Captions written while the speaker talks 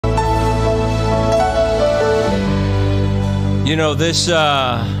You know, this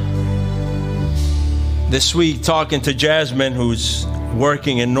week, talking to Jasmine, who's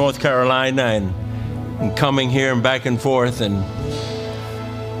working in North Carolina and coming here and back and forth, and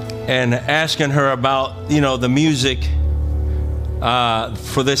asking her about, you know, the music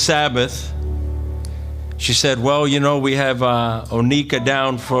for this Sabbath. She said, well, you know, we have Onika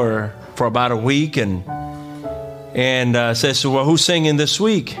down for about a week, and says, so, well, who's singing this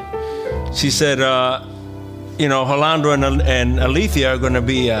week? She said, you know, Rolando and Alethea are going to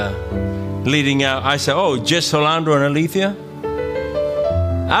be leading out. I said, oh, just Rolando and Alethea?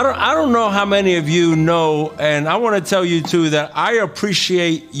 I don't know how many of you know, and I want to tell you too that I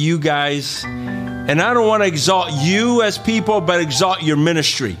appreciate you guys, and I don't want to exalt you as people, but exalt your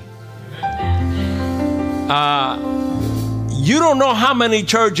ministry. You don't know how many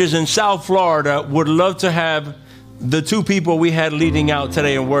churches in South Florida would love to have the two people we had leading out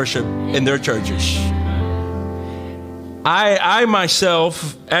today in worship in their churches. I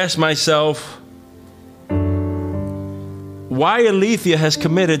myself asked myself why Alethea has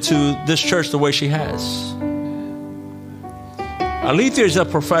committed to this church the way she has. Alethea is a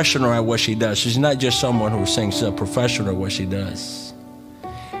professional at what she does. She's not just someone who sings, she's a professional at what she does.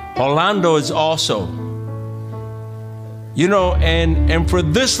 Orlando is also, you know, and for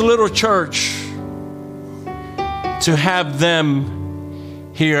this little church to have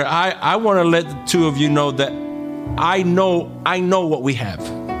them here, I want to let the two of you know that I know what we have.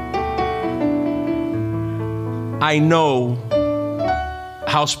 I know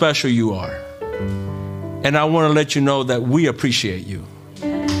how special you are. And I want to let you know that we appreciate you.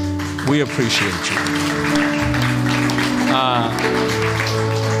 We appreciate you.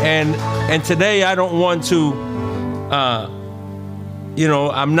 And today I don't want to, you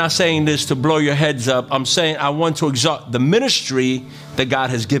know, I'm not saying this to blow your heads up. I'm saying I want to exalt the ministry that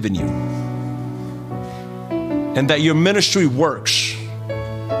God has given you. And that your ministry works.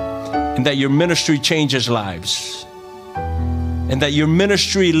 And that your ministry changes lives. And that your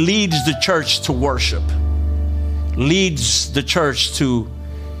ministry leads the church to worship. Leads the church to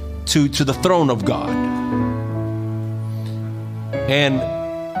the throne of God.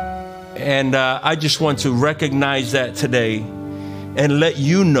 And I just want to recognize that today and let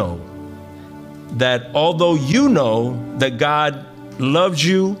you know that although you know that God loves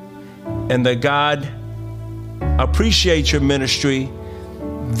you and that God appreciates your ministry,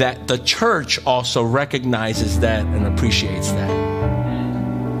 that the church also recognizes that and appreciates that.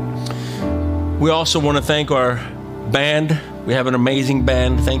 We also want to thank our band. We have an amazing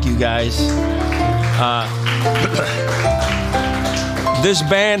band. Thank you, guys. This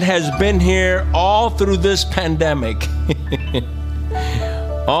band has been here all through this pandemic.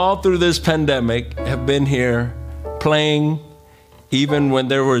 All through this pandemic, have been here playing even when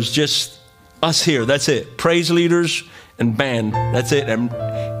there was just us here. That's it. Praise leaders and band. That's it.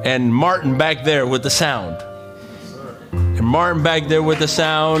 And Martin back there with the sound. And Martin back there with the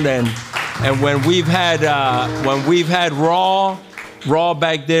sound. And when we've had Raw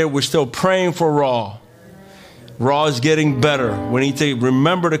back there, we're still praying for Raw. Raw is getting better. We need to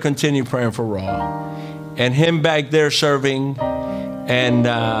remember to continue praying for Raw. And him back there serving. And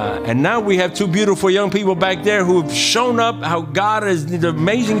now we have two beautiful young people back there who have shown up. How God is the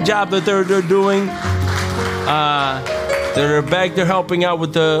amazing job that they're doing. They're back there helping out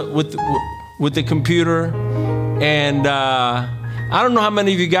with the computer. And I don't know how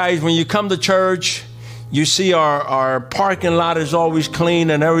many of you guys, when you come to church, you see our parking lot is always clean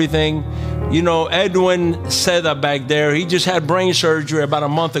and everything. You know, Edwin said that back there. He just had brain surgery about a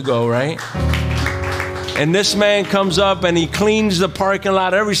month ago, right? And this man comes up and he cleans the parking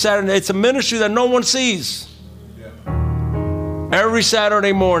lot every Saturday. It's a ministry that no one sees. Every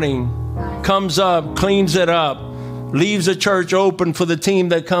Saturday morning, comes up, cleans it up, leaves the church open for the team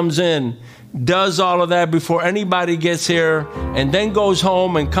that comes in, does all of that before anybody gets here, and then goes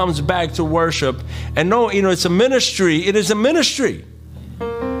home and comes back to worship. And no, you know, it's a ministry. It is a ministry.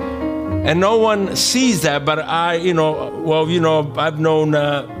 And no one sees that, but I've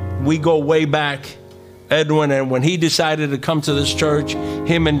known, we go way back, Edwin, and when he decided to come to this church,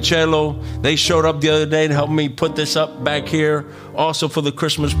 him and Cello, they showed up the other day to help me put this up back here, also for the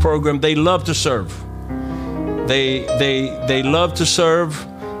Christmas program. They love to serve. They love to serve.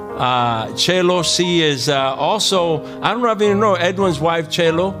 Cello, she is also, I don't know if you know Edwin's wife,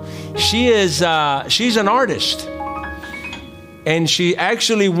 Cello. She's an artist. And she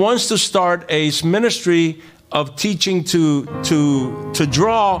actually wants to start a ministry of teaching to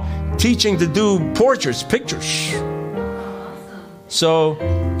draw, teaching to do portraits, pictures. So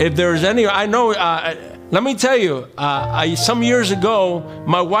if there's any, I know, let me tell you, some years ago,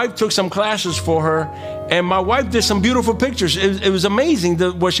 my wife took some classes for her, And my wife did some beautiful pictures. It was amazing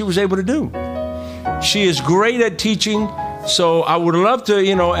what she was able to do. She is great at teaching. So I would love to,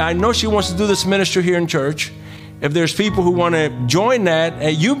 I know she wants to do this ministry here in church. If there's people who want to join that,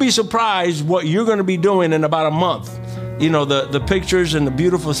 and you'd be surprised what you're going to be doing in about a month. The pictures and the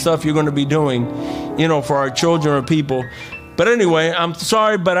beautiful stuff you're going to be doing, for our children or people. But anyway, I'm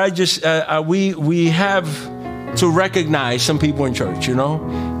sorry, but I just, we have to recognize some people in church,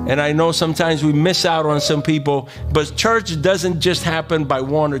 And I know sometimes we miss out on some people, but church doesn't just happen by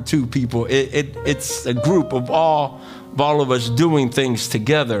one or two people. It's a group of all of us doing things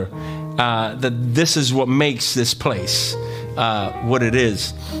together. That this is what makes this place what it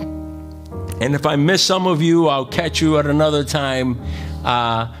is. And if I miss some of you, I'll catch you at another time.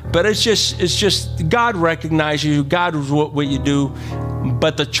 But it's just God recognizes you. God is what you do.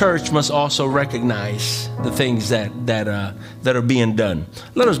 But the church must also recognize the things that are being done.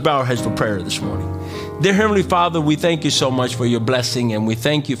 Let us bow our heads for prayer this morning. Dear Heavenly Father, we thank you so much for your blessing, and we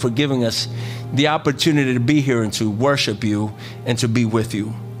thank you for giving us the opportunity to be here and to worship you and to be with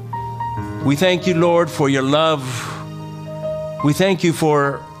you. We thank you, Lord, for your love. We thank you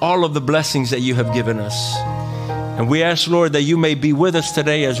for all of the blessings that you have given us. And we ask, Lord, that you may be with us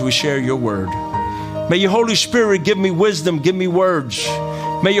today as we share your word. May your Holy Spirit give me wisdom, give me words.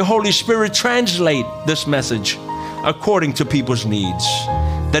 May your Holy Spirit translate this message according to people's needs.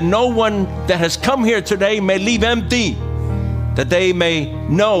 That no one that has come here today may leave empty. That they may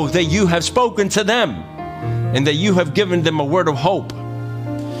know that you have spoken to them and that you have given them a word of hope.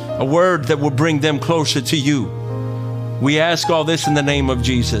 A word that will bring them closer to you. We ask all this in the name of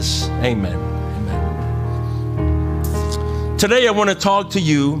Jesus. Amen. Amen. Today I want to talk to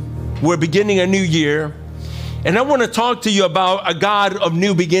you. We're beginning a new year. And I want to talk to you about a God of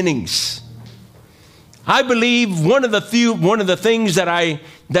new beginnings. I believe one of the things that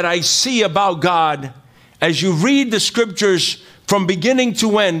I see about God, as you read the scriptures from beginning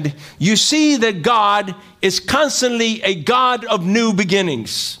to end, you see that God is constantly a God of new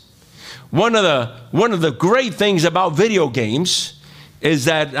beginnings. One of the great things about video games is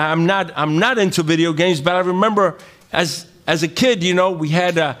that I'm not into video games, but I remember as a kid, we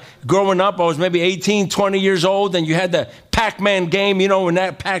had growing up, I was maybe 18, 20 years old, and you had the Pac-Man game, when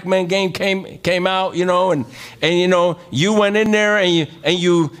that Pac-Man game came out, and you went in there and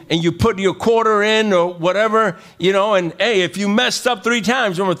you put your quarter in or whatever, and hey, if you messed up 3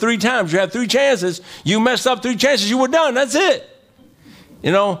 times, remember 3 times, you had 3 chances, you messed up 3 chances, you were done, that's it.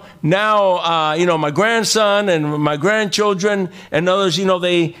 Now, my grandson and my grandchildren and others,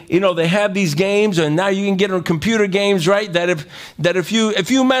 they have these games, and now you can get on computer games, right? That if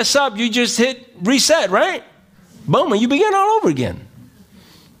you mess up, you just hit reset, right? Boom, and you begin all over again.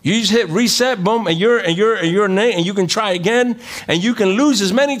 You just hit reset, boom, and you're and you can try again, and you can lose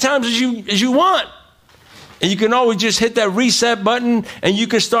as many times as you want. And you can always just hit that reset button and you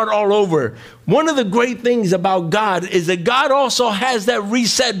can start all over. One of the great things about God is that God also has that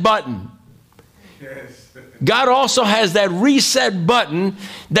reset button. Yes. God also has that reset button,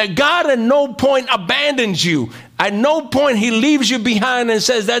 that God at no point abandons you. At no point he leaves you behind and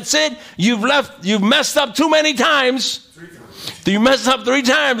says, that's it. You've messed up too many times. 3 times. You messed up 3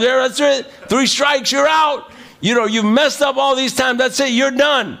 times. There, that's it. 3 strikes, you're out. You've messed up all these times. That's it. You're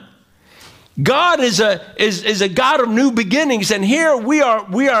done. God is a God of new beginnings, and here we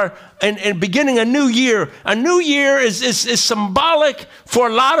are and beginning a new year. A new year is symbolic for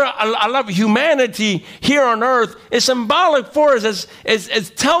a lot of humanity here on earth. It's symbolic for us as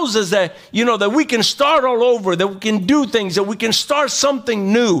it tells us that that we can start all over, that we can do things, that we can start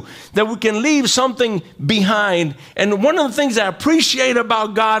something new, that we can leave something behind. And one of the things I appreciate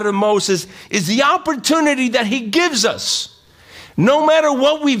about God the most is the opportunity that he gives us. No matter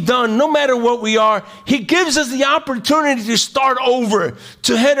what we've done, no matter what we are, he gives us the opportunity to start over,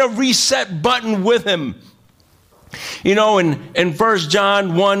 to hit a reset button with him. In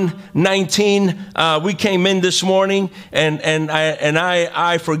 1John1, 19, we came in this morning and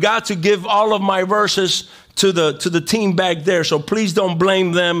I forgot to give all of my verses to the team back there. So please don't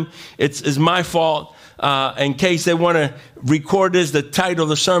blame them. It's my fault. In case they want to record this, the title of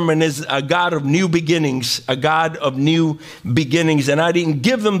the sermon is A God of New Beginnings, A God of New Beginnings. And I didn't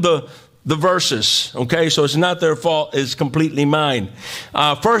give them the verses, okay? So it's not their fault, it's completely mine.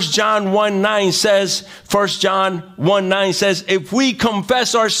 1John1 says, if we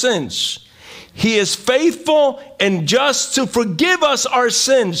confess our sins, he is faithful and just to forgive us our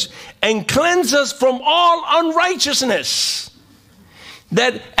sins and cleanse us from all unrighteousness.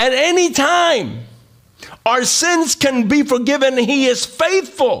 That at any time, Our sins can be forgiven. He is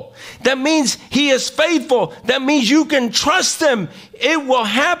faithful. That means he is faithful. That means you can trust him. It will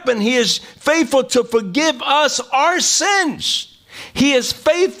happen. He is faithful to forgive us our sins. He is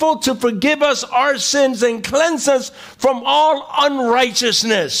faithful to forgive us our sins and cleanse us from all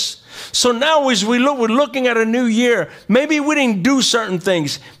unrighteousness. So now as we're looking at a new year, maybe we didn't do certain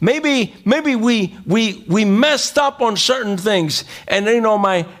things. Maybe we messed up on certain things. And you know,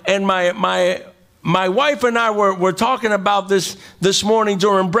 my wife and I were talking about this morning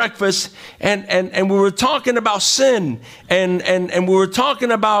during breakfast, and we were talking about sin, and we were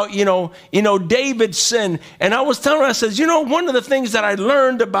talking about, you know, David's sin. And I was telling her, I said, you know, one of the things that I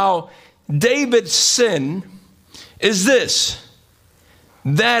learned about David's sin is this,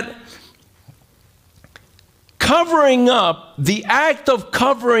 that covering up, the act of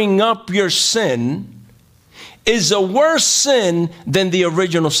covering up your sin is a worse sin than the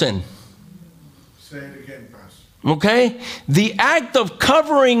original sin. Say it again, Pastor. Okay? The act of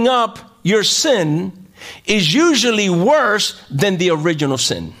covering up your sin is usually worse than the original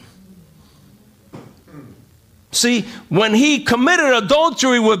sin. See, when he committed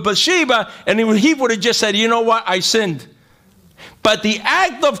adultery with Bathsheba, and he would have just said, you know what, I sinned. But the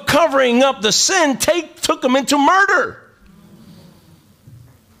act of covering up the sin took him into murder.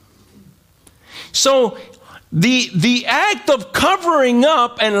 So the act of covering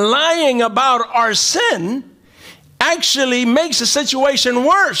up and lying about our sin actually makes the situation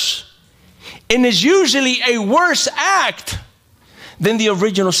worse. And is usually a worse act than the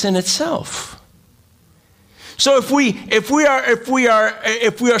original sin itself. So if we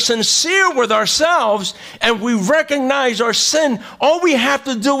are sincere with ourselves and we recognize our sin, all we have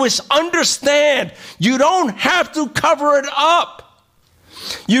to do is understand. You don't have to cover it up.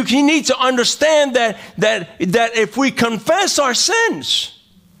 You need to understand that if we confess our sins,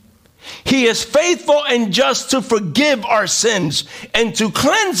 he is faithful and just to forgive our sins and to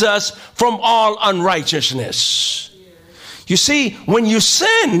cleanse us from all unrighteousness. You see, when you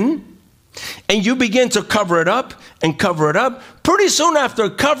sin and you begin to cover it up and cover it up, pretty soon after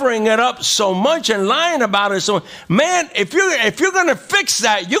covering it up so much and lying about it, so man, if you're going to fix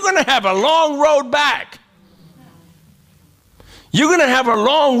that, you're going to have a long road back. You're going to have a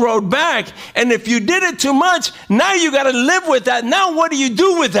long road back. And if you did it too much, now you got to live with that. Now what do you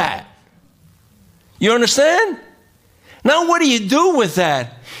do with that? You understand? Now what do you do with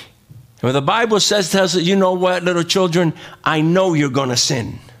that? Well, the Bible tells us, you know what, little children, I know you're going to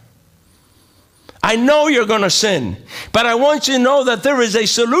sin. I know you're going to sin, but I want you to know that there is a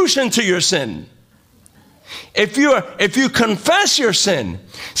solution to your sin. If you confess your sin,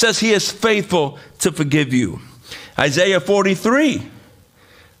 it says he is faithful to forgive you. Isaiah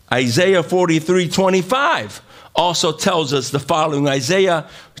 43:25 also tells us the following. Isaiah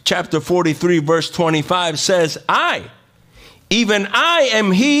chapter 43 verse 25 says, even I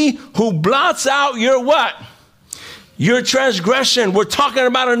am he who blots out your what? Your transgression. We're talking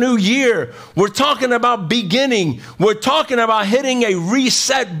about a new year. We're talking about beginning. We're talking about hitting a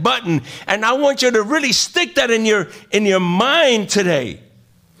reset button. And I want you to really stick that in your mind today.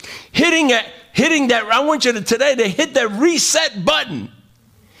 Hitting that, I want you today to hit that reset button.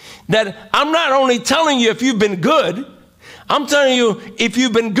 That I'm not only telling you if you've been good, I'm telling you if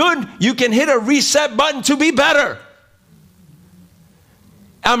you've been good, you can hit a reset button to be better.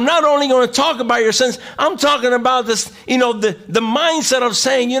 I'm not only going to talk about your sins, I'm talking about this, you know, the mindset of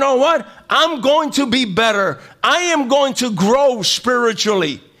saying, you know what? I'm going to be better. I am going to grow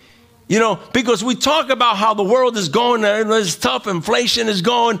spiritually. You know, because we talk about how the world is going, it's tough, inflation is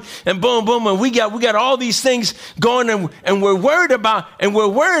going, and boom, boom, and we got all these things going, and we're worried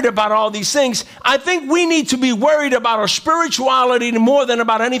about all these things. I think we need to be worried about our spirituality more than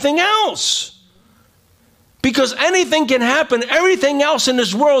about anything else. Because anything can happen. Everything else in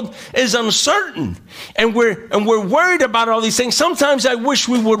this world is uncertain. And we're worried about all these things. Sometimes I wish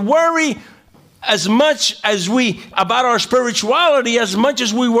we would worry as much as about our spirituality as much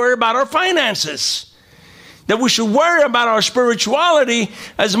as we worry about our finances. That we should worry about our spirituality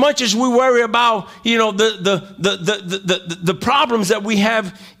as much as we worry about, you know, the problems that we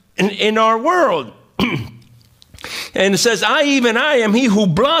have in our world. And it says, I am he who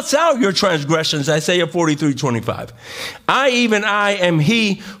blots out your transgressions. Isaiah 43:25. I am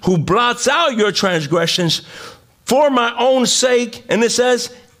he who blots out your transgressions for my own sake. And it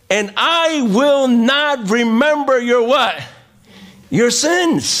says, and I will not remember your what? Your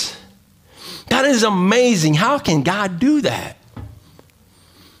sins. That is amazing. How can God do that?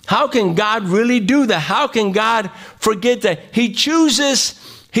 How can God really do that? How can God forget that? He chooses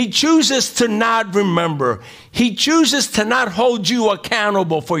to not remember. He chooses to not hold you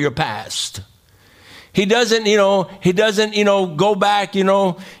accountable for your past. He doesn't, go back,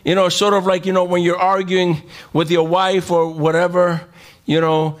 sort of like, when you're arguing with your wife or whatever,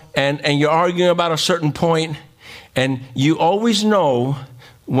 and you're arguing about a certain point, and you always know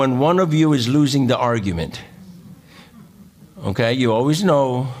when one of you is losing the argument. Okay, you always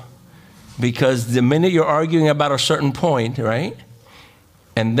know, because the minute you're arguing about a certain point, right?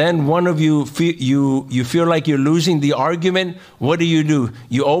 And then one of you feel like you're losing the argument, what do?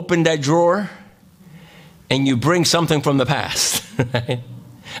 You open that drawer and you bring something from the past. Right?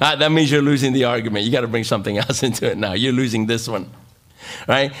 That means you're losing the argument. You got to bring something else into it now. You're losing this one.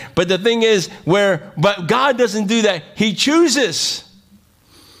 Right? But the thing is, but God doesn't do that. He chooses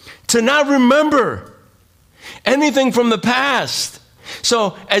to not remember anything from the past.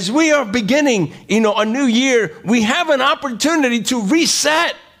 So as we are beginning, a new year, we have an opportunity to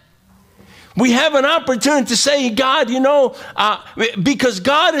reset. We have an opportunity to say, God, because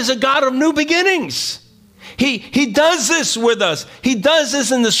God is a God of new beginnings. He does this with us. He does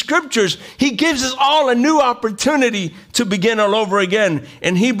this in the scriptures. He gives us all a new opportunity to begin all over again.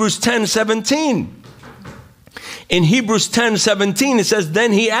 In Hebrews 10:17. In Hebrews 10:17, it says,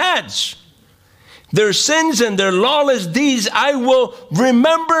 then he adds, their sins and their lawless deeds I will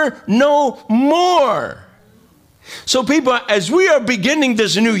remember no more. So people, as we are beginning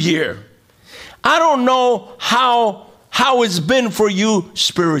this new year, I don't know how it's been for you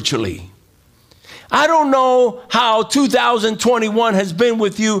spiritually. I don't know how 2021 has been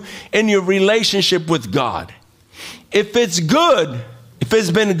with you in your relationship with God. If it's good, if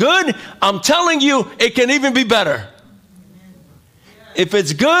it's been good, I'm telling you, it can even be better. If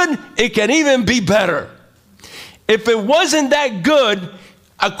it's good, it can even be better. If it wasn't that good,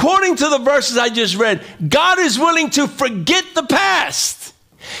 according to the verses I just read, God is willing to forget the past.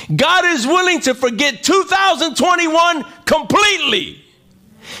 God is willing to forget 2021 completely.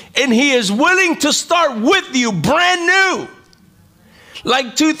 And he is willing to start with you brand new.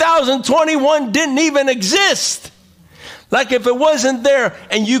 Like 2021 didn't even exist. Like if it wasn't there,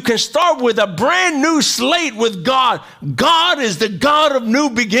 and you can start with a brand new slate with God. God is the God of new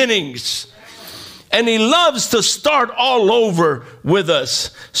beginnings. And he loves to start all over with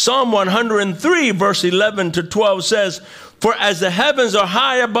us. Psalm 103 verse 11 to 12 says, for as the heavens are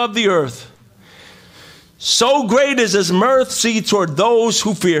high above the earth, so great is his mercy toward those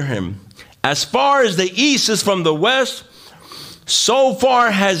who fear him. As far as the east is from the west, so far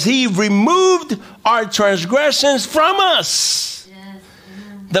has he removed our transgressions from us. Yes.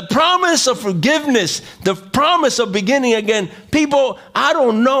 The promise of forgiveness, the promise of beginning again. People, I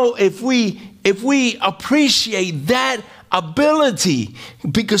don't know if we appreciate that ability,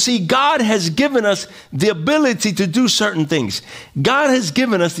 because see, God has given us the ability to do certain things. God has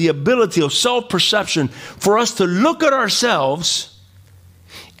given us the ability of self-perception for us to look at ourselves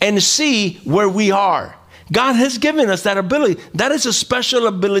and see where we are. God has given us that ability. That is a special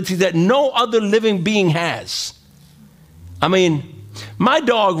ability that no other living being has. I mean, my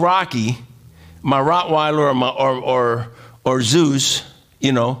dog Rocky, my Rottweiler or Zeus,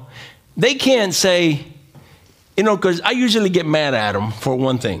 they can't say, because I usually get mad at them for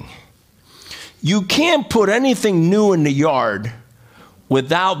one thing. You can't put anything new in the yard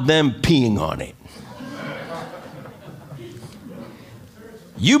without them peeing on it.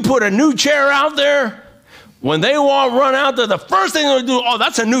 You put a new chair out there, when they want to run out there, the first thing they'll do, oh,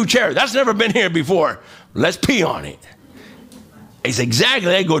 that's a new chair. That's never been here before. Let's pee on it. It's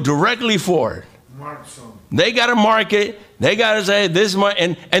exactly, they go directly for it. They got to mark it. They got to say this much.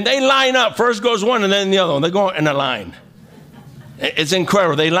 And they line up. First goes one and then the other one. They go in a line. It's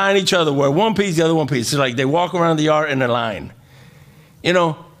incredible. They line each other where one piece, the other one piece. It's like they walk around the yard in a line. They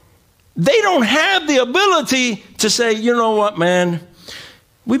don't have the ability to say, you know what, man?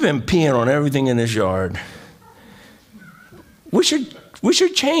 We've been peeing on everything in this yard. We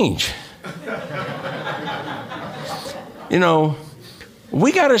should change.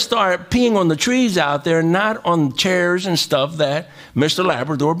 We got to start peeing on the trees out there, not on chairs and stuff that Mr.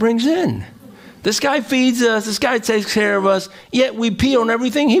 Labrador brings in. This guy feeds us. This guy takes care of us. Yet we pee on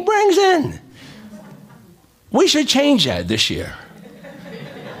everything he brings in. We should change that this year.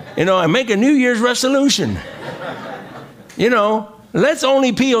 And make a New Year's resolution. Let's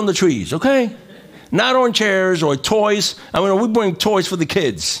only pee on the trees, okay? Not on chairs or toys. We bring toys for the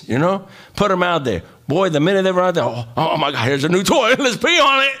kids, put them out there. Boy, the minute they run out there, oh my God, here's a new toy. Let's pee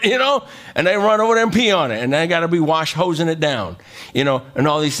on it, And they run over there and pee on it. And they got to be hosing it down, and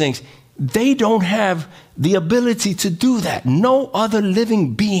all these things. They don't have the ability to do that. No other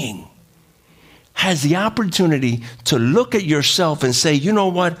living being has the opportunity to look at yourself and say, you know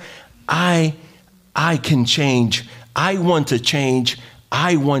what? I can change. I want to change.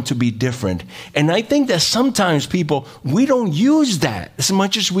 I want to be different. And I think that sometimes people, we don't use that as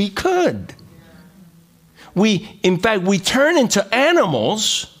much as we could. In fact, we turn into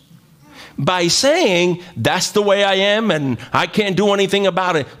animals by saying, that's the way I am and I can't do anything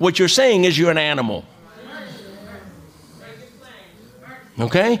about it. What you're saying is you're an animal.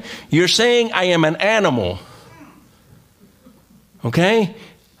 Okay? You're saying I am an animal. Okay?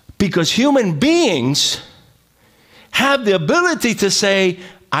 Because human beings have the ability to say,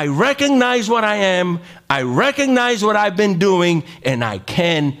 I recognize what I am, I recognize what I've been doing, and I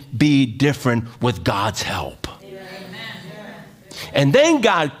can be different with God's help. Amen. And then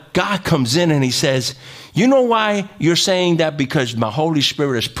God comes in and he says, you know why you're saying that? Because my Holy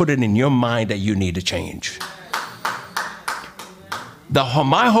Spirit has put it in your mind that you need to change.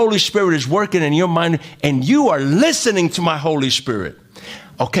 My Holy Spirit is working in your mind, and you are listening to my Holy Spirit.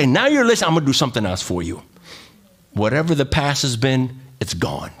 Okay, now you're listening. I'm going to do something else for you. Whatever the past has been, it's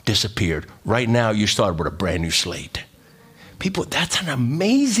gone, disappeared. Right now, you start with a brand new slate. People, that's an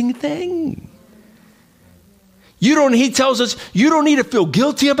amazing thing. He tells us, you don't need to feel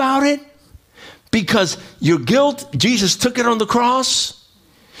guilty about it, because your guilt, Jesus took it on the cross.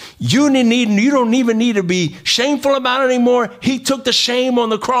 You don't even need to be shameful about it anymore. He took the shame on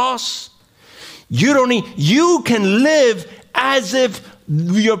the cross. You can live as if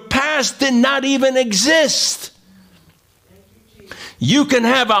your past did not even exist. You can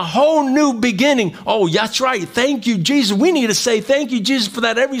have a whole new beginning. Oh, that's right. Thank you, Jesus. We need to say thank you, Jesus, for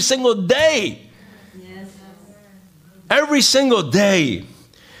that every single day. Yes. Every single day.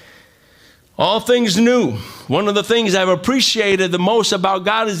 All things new. One of the things I've appreciated the most about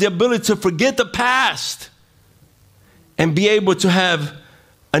God is the ability to forget the past and be able to have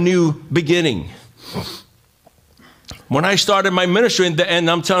a new beginning. When I started my ministry, and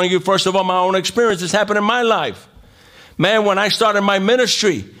I'm telling you, first of all, my own experience has happened in my life. Man, when I started my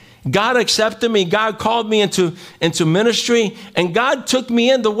ministry, God accepted me. God called me into ministry, and God took me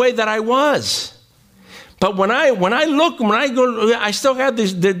in the way that I was. But when I still have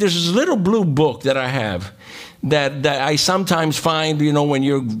there's this little blue book that I have that I sometimes find, when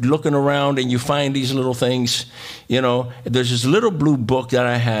you're looking around and you find these little things, there's this little blue book that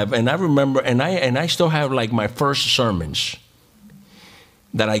I have, and I remember, and I still have like my first sermons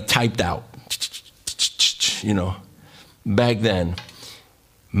that I typed out, back then.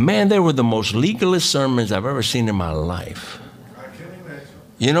 Man, they were the most legalist sermons I've ever seen in my life. I can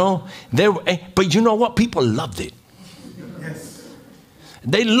imagine. But you know what? People loved it. Yes.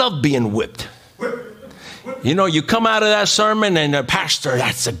 They loved being whipped. You come out of that sermon and pastor,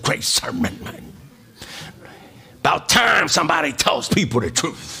 that's a great sermon, man. About time somebody tells people the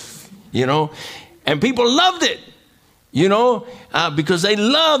truth, and people loved it, because they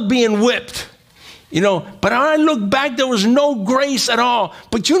loved being whipped. But when I look back, there was no grace at all.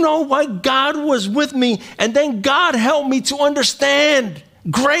 But you know what? God was with me. And then God helped me to understand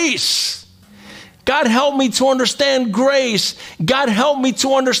grace. God helped me to understand grace. God helped me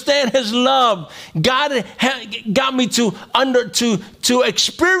to understand his love. God got me to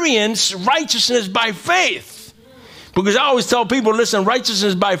experience righteousness by faith. Because I always tell people, listen,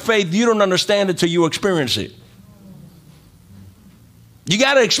 righteousness by faith, you don't understand it till you experience it. You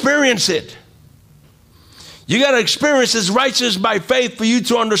got to experience it. You got to experience this righteousness by faith for you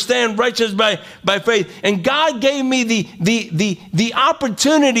to understand righteousness by faith. And God gave me the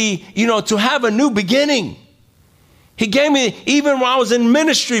opportunity, to have a new beginning. He gave me, even while I was in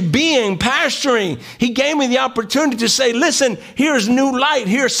ministry, pastoring, he gave me the opportunity to say, listen, here's new light.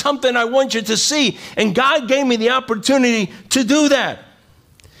 Here's something I want you to see. And God gave me the opportunity to do that.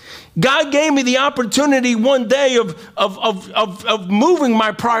 God gave me the opportunity one day of moving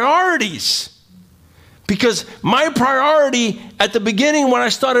my priorities. Because my priority at the beginning when I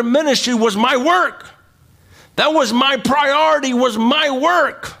started ministry was my work. That was my priority, was my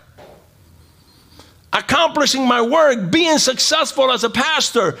work. Accomplishing my work, being successful as a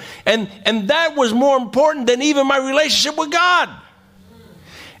pastor. And that was more important than even my relationship with God.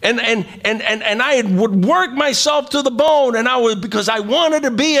 And I would work myself to the bone, because I wanted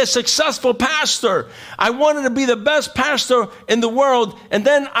to be a successful pastor. I wanted to be the best pastor in the world. And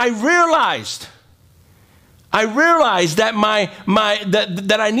then I realized that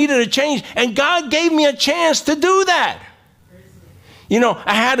that I needed a change, and God gave me a chance to do that.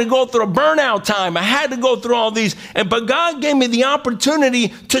 I had to go through a burnout time. I had to go through all these, but God gave me the opportunity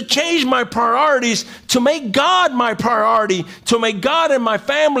to change my priorities, to make God my priority, to make God and my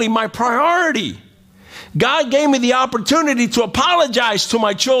family my priority. God gave me the opportunity to apologize to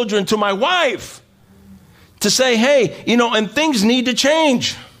my children, to my wife, to say, hey, and things need to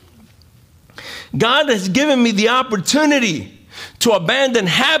change. God has given me the opportunity to abandon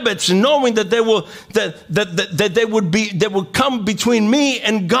habits, knowing that they would come between me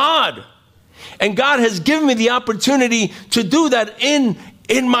and God. And God has given me the opportunity to do that in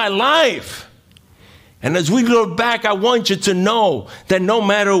my life. And as we look back, I want you to know that no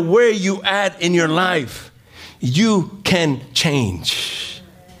matter where you at in your life, you can change.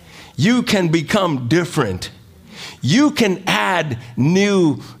 You can become different. You can add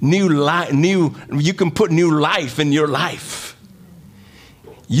you can put new life in your life.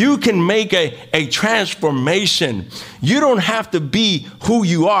 You can make a transformation. You don't have to be who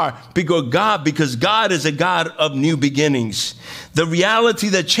you are because God is a God of new beginnings. The reality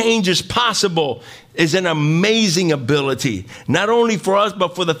that change is possible is an amazing ability, not only for us,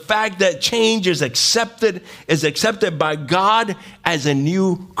 but for the fact that change is accepted by God as a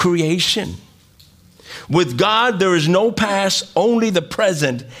new creation. With God, there is no past, only the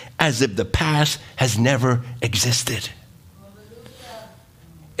present, as if the past has never existed.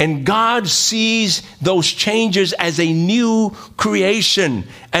 And God sees those changes as a new creation,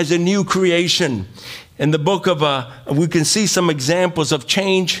 In the book of, we can see some examples of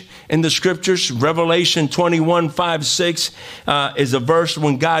change in the scriptures. Revelation 21:5-6 is a verse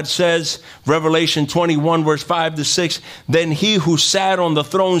when God says, Revelation 21, verse 5-6, then he who sat on the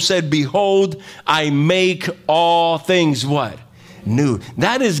throne said, behold, I make all things what? New.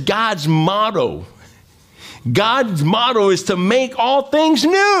 That is God's motto. God's motto is to make all things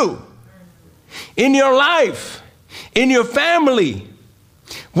new in your life, in your family,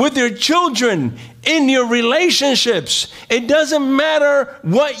 with your children, in your relationships. It doesn't matter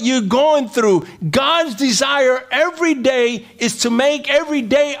what you're going through. God's desire every day is to make every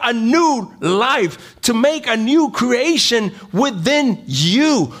day a new life, to make a new creation within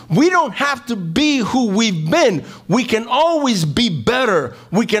you. We don't have to be who we've been. We can always be better.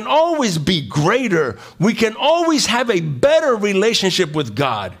 We can always be greater. We can always have a better relationship with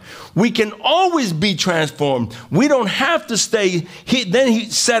God. We can always be transformed. We don't have to stay. Then he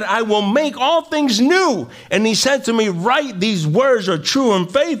said, I will make all things new. And he said to me, write, these words are true and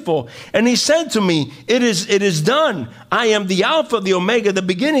faithful. And he said to me, it is done. I am the Alpha, the Omega, the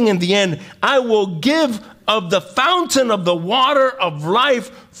beginning and the end. I will give of the fountain of the water of life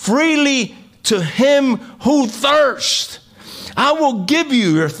freely to him who thirsts. I will give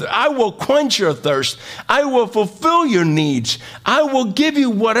you I will quench your thirst. I will fulfill your needs. I will give you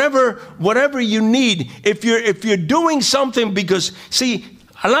whatever you need. If you're doing something, because see,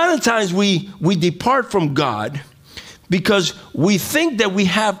 a lot of times we depart from God because we think that we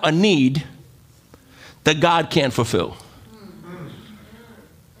have a need that God can't fulfill.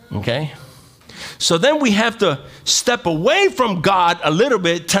 Okay? So then we have to step away from God a little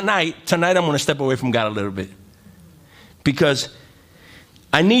bit tonight. Tonight I'm going to step away from God a little bit. Because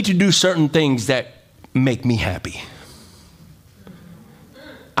I need to do certain things that make me happy.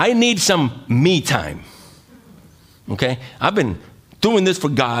 I need some me time. Okay? I've been doing this for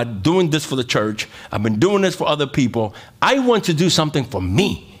God, doing this for the church. I've been doing this for other people. I want to do something for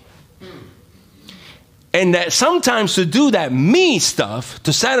me. And that sometimes to do that me stuff,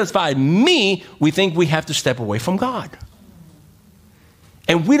 to satisfy me, we think we have to step away from God.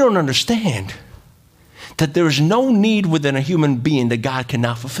 And we don't understand that there is no need within a human being that God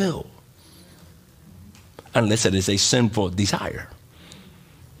cannot fulfill, unless it is a sinful desire.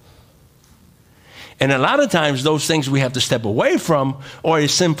 And a lot of times those things we have to step away from, or a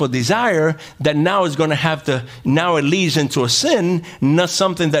sinful desire that now is going to have to, now it leads into a sin, not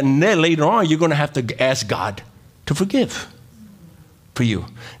something that later on you're going to have to ask God to forgive for you.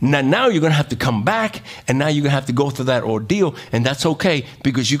 Now you're going to have to come back, and now you're going to have to go through that ordeal, and that's okay,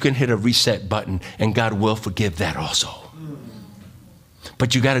 because you can hit a reset button and God will forgive that also.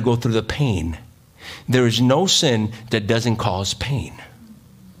 But you got to go through the pain. There is no sin that doesn't cause pain.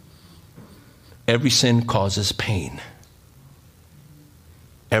 Every sin causes pain.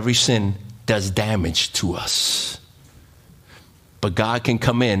 Every sin does damage to us. But God can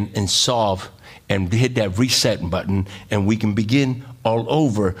come in and solve and hit that reset button, and we can begin all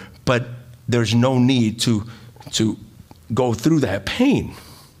over. But there's no need to go through that pain.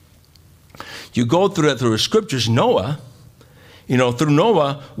 You go through that through the scriptures. Noah, through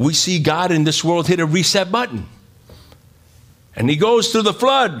Noah, we see God in this world hit a reset button. And he goes through the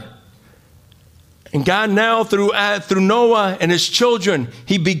flood. And God now, through Noah and his children,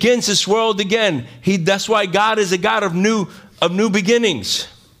 he begins this world again. That's why God is a God of new beginnings.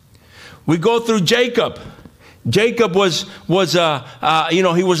 We go through Jacob. Jacob was he was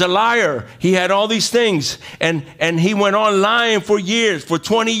a liar. He had all these things, and he went on lying for years, for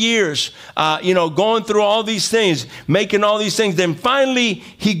 20 years, going through all these things, making all these things. Then finally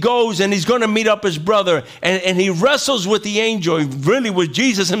he goes and he's going to meet up his brother, and he wrestles with the angel, really with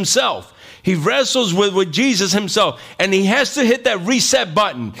Jesus himself. He wrestles with Jesus himself, and he has to hit that reset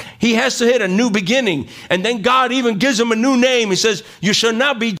button. He has to hit a new beginning. And then God even gives him a new name. He says, you shall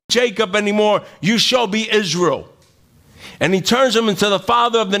not be Jacob anymore. You shall be Israel. And he turns him into the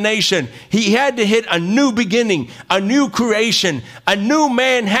father of the nation. He had to hit a new beginning, a new creation. A new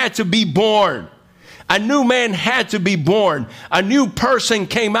man had to be born. A new man had to be born. A new person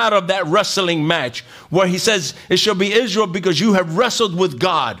came out of that wrestling match where he says, it shall be Israel because you have wrestled with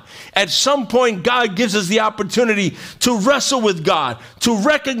God. At some point, God gives us the opportunity to wrestle with God, to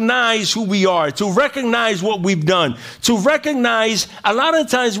recognize who we are, to recognize what we've done, to recognize, a lot of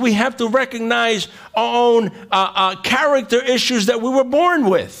times we have to recognize our own character issues that we were born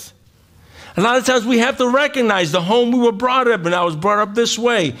with. A lot of times we have to recognize the home we were brought up, and I was brought up this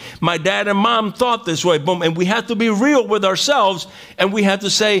way. My dad and mom thought this way. Boom. And we have to be real with ourselves, and we have to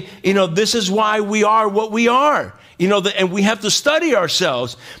say, this is why we are what we are. And we have to study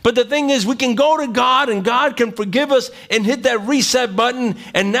ourselves. But the thing is, we can go to God, and God can forgive us and hit that reset button.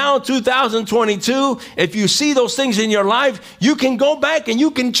 And now 2022, if you see those things in your life, you can go back and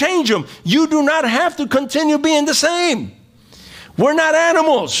you can change them. You do not have to continue being the same. We're not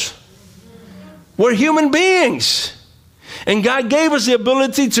animals. We're human beings. And God gave us the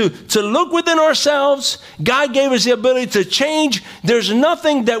ability to look within ourselves. God gave us the ability to change. There's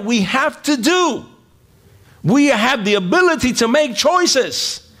nothing that we have to do. We have the ability to make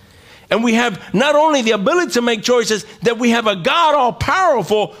choices. And we have not only the ability to make choices, that we have a God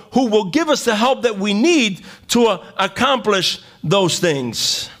all-powerful who will give us the help that we need to accomplish those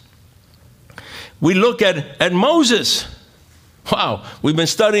things. We look at Moses. Wow, we've been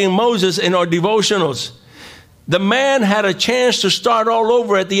studying Moses in our devotionals. The man had a chance to start all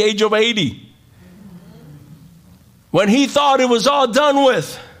over at the age of 80. When he thought it was all done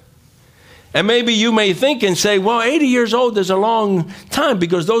with. And maybe you may think and say, well, 80 years old is a long time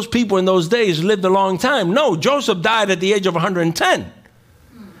because those people in those days lived a long time. No, Joseph died at the age of 110.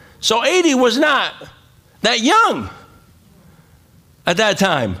 So 80 was not that young at that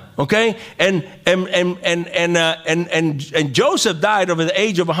time, okay? And Joseph died over the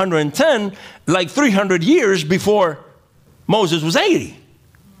age of 110, like 300 years before Moses was 80.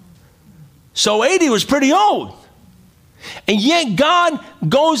 So 80 was pretty old. And yet God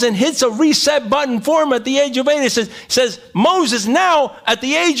goes and hits a reset button for him at the age of 80. It says, Moses, now at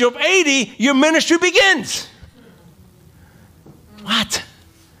the age of 80, your ministry begins. What?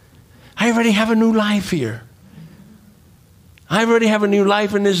 I already have a new life here. I already have a new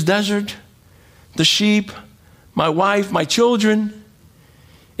life in this desert. The sheep, my wife, my children.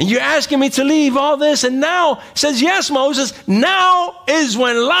 And you're asking me to leave all this. And now, says, yes, Moses, now is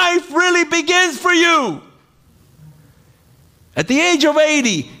when life really begins for you. At the age of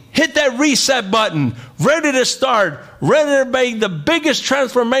 80, hit that reset button, ready to start, ready to make the biggest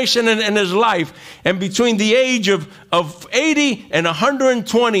transformation in his life. And between the age of 80 and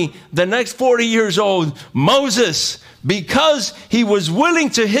 120, the next 40 years old, Moses, because he was willing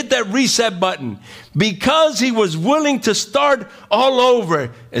to hit that reset button, because he was willing to start all over,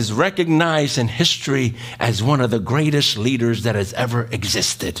 is recognized in history as one of the greatest leaders that has ever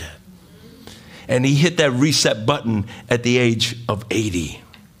existed. And he hit that reset button at the age of 80.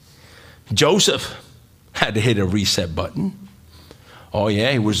 Joseph had to hit a reset button. Oh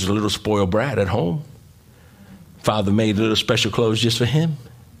yeah, he was a little spoiled brat at home. Father made little special clothes just for him.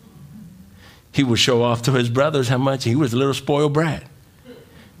 He would show off to his brothers how much he was a little spoiled brat.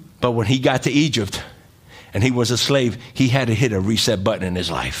 But when he got to Egypt and he was a slave, he had to hit a reset button in his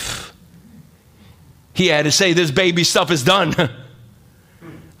life. He had to say, this baby stuff is done.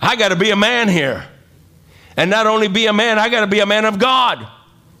 I got to be a man here. And not only be a man, I got to be a man of God.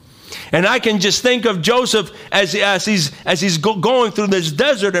 And I can just think of Joseph as he's going through this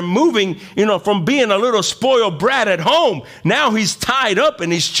desert and moving, from being a little spoiled brat at home. Now he's tied up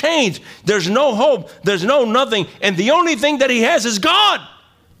and he's changed. There's no hope. There's no nothing. And the only thing that he has is God.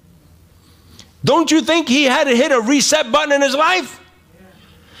 Don't you think he had to hit a reset button in his life?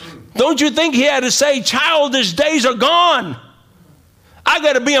 Don't you think he had to say, childish days are gone? I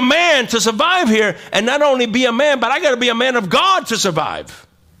got to be a man to survive here. And not only be a man, but I got to be a man of God to survive.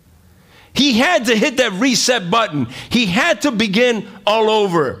 He had to hit that reset button. He had to begin all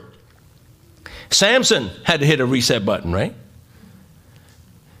over. Samson had to hit a reset button, right?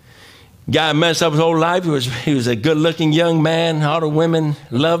 Guy messed up his whole life. He was a good-looking young man. All the women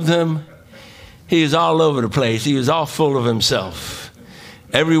loved him. He was all over the place. He was all full of himself.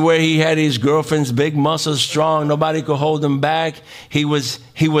 Everywhere he had his girlfriends, big muscles, strong. Nobody could hold him back. He was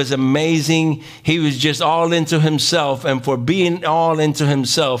amazing. He was just all into himself. And for being all into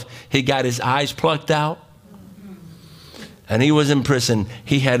himself, he got his eyes plucked out. And he was in prison.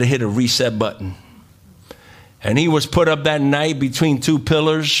 He had to hit a reset button. And he was put up that night between two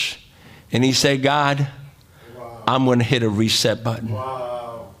pillars. And he said, God, I'm going to hit a reset button. Wow.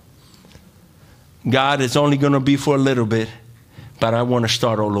 God, it's only going to be for a little bit, but I want to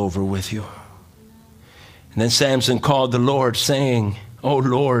start all over with you. And then Samson called the Lord saying, oh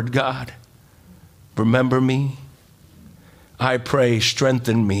Lord God, remember me. I pray,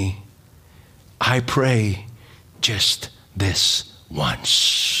 strengthen me. I pray just this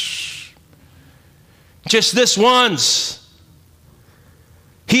once. Just this once.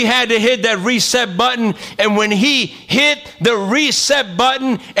 He had to hit that reset button. And when he hit the reset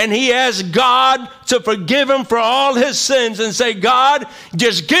button and he asked God to forgive him for all his sins and say, God,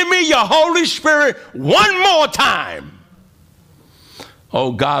 just give me your Holy Spirit one more time.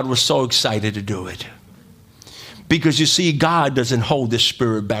 Oh, God was so excited to do it. Because you see, God doesn't hold his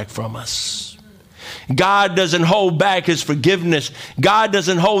Spirit back from us. God doesn't hold back his forgiveness. God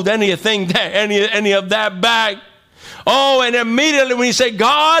doesn't hold any of that back. Oh, and immediately when you say,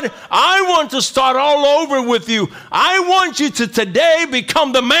 God, I want to start all over with you. I want you to today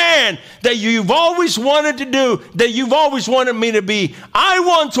become the man that you've always wanted to do, that you've always wanted me to be. I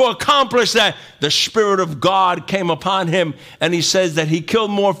want to accomplish that. The Spirit of God came upon him, and he says that he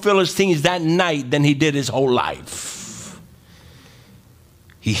killed more Philistines that night than he did his whole life.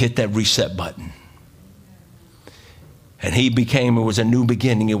 He hit that reset button. And it was a new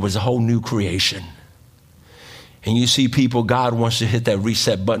beginning. It was a whole new creation. And you see, people, God wants to hit that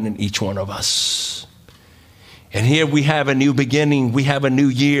reset button in each one of us. And here we have a new beginning. We have a new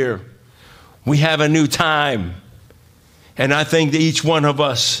year. We have a new time. And I think that each one of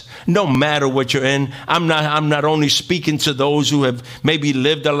us, no matter what you're in, I'm not only speaking to those who have maybe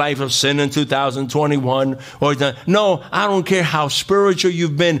lived a life of sin in 2021. No, I don't care how spiritual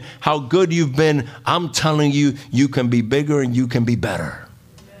you've been, how good you've been. I'm telling you, you can be bigger and you can be better.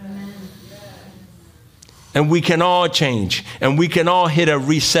 And we can all change, and we can all hit a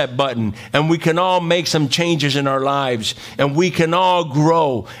reset button, and we can all make some changes in our lives, and we can all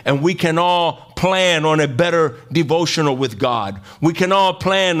grow, and we can all plan on a better devotional with God. We can all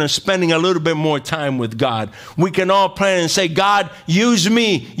plan on spending a little bit more time with God. We can all plan and say, God, use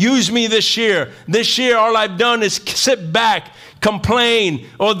me this year. This year, all I've done is sit back, complain,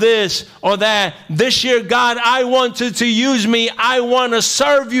 or this or that. This year, God, I want to use me. I want to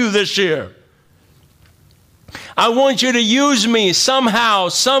serve you this year. I want you to use me somehow,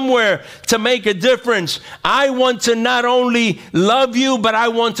 somewhere to make a difference. I want to not only love you, but I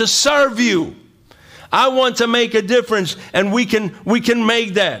want to serve you. I want to make a difference, and we can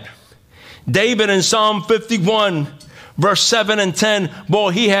make that. David in Psalm 51, verse 7 and 10,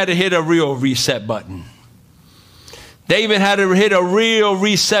 boy, he had to hit a real reset button. David had to hit a real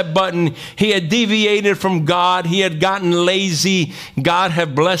reset button. He had deviated from God. He had gotten lazy. God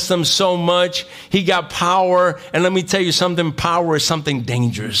had blessed him so much. He got power. And let me tell you something, power is something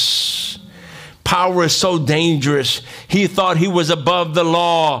dangerous. Power is so dangerous. He thought he was above the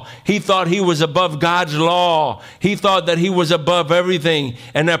law. He thought he was above God's law. He thought that he was above everything.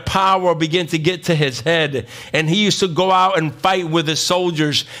 And that power began to get to his head. And he used to go out and fight with his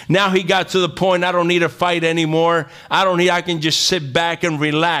soldiers. Now he got to the point, I don't need to fight anymore. I can just sit back and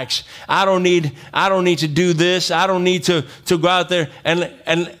relax. I don't need to do this. I don't need to go out there.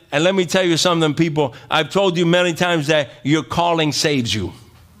 And let me tell you something, people. I've told you many times that your calling saves you.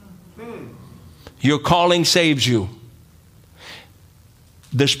 Your calling saves you.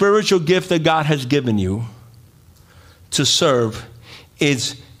 The spiritual gift that God has given you to serve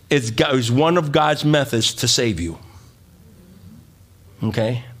is one of God's methods to save you.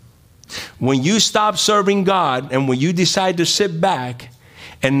 Okay? When you stop serving God and when you decide to sit back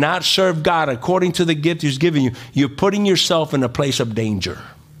and not serve God according to the gift He's given you, you're putting yourself in a place of danger.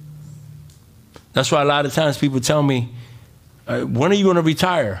 That's why a lot of times people tell me, when are you going to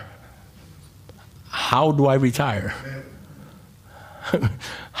retire? How do I retire?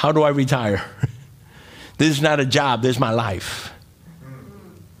 How do I retire? This is not a job. This is my life.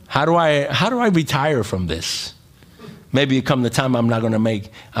 How do I retire from this? Maybe it come the time I'm not going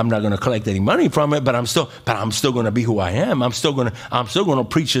to collect any money from it, but I'm still going to be who I am. I'm still going to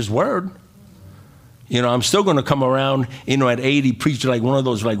preach His word. You know, I'm still going to come around, at 80, preach like one of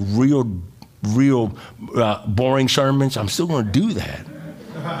those like real boring sermons. I'm still going to do that.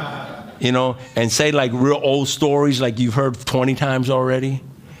 And say like real old stories like you've heard 20 times already.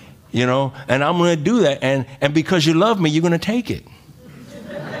 you know, and I'm going to do that. And because you love me, you're going to take it.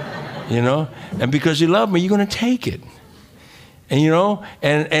 You know, and because you love me, you're going to take it. And, you know,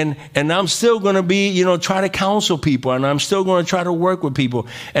 and I'm still going to be, you know, try to counsel people, and I'm still going to try to work with people,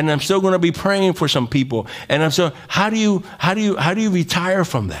 and I'm still going to be praying for some people. And I'm so, how do you retire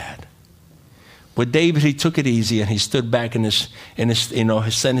from that? With David, he took it easy, and he stood back in his, you know,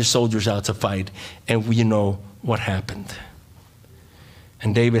 he sent his soldiers out to fight. And you know what happened.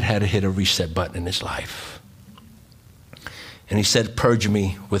 And David had to hit a reset button in his life. And he said, purge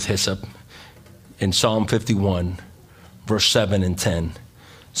me with hyssop in Psalm 51, verse 7 and 10.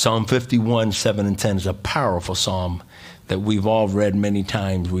 Psalm 51, 7 and 10 is a powerful psalm that we've all read many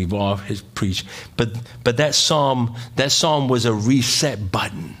times. We've all preached. But that psalm was a reset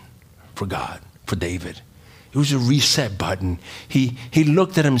button for God, for David. It was a reset button. He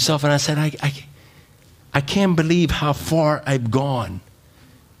looked at himself, and I said, I can't believe how far I've gone.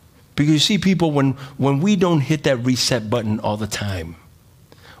 Because you see, people, when we don't hit that reset button all the time,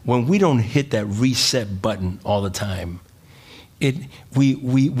 when we don't hit that reset button all the time,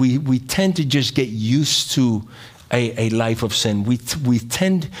 we tend to just get used to a life of sin. We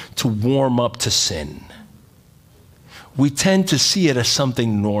tend to warm up to sin. We tend to see it as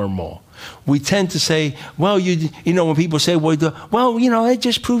something normal. We tend to say, well, you know, when people say, well, you know, it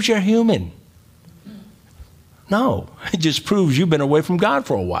just proves you're human. No, it just proves you've been away from God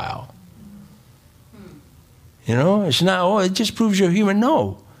for a while. You know, it's not, oh, it just proves you're human.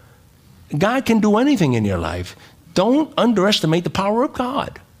 No. God can do anything in your life. Don't underestimate the power of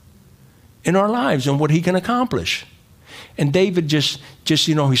God in our lives and what he can accomplish. And David just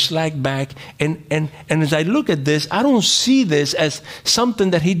you know, he slacked back. And as I look at this, I don't see this as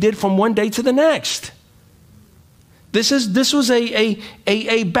something that he did from one day to the next. This was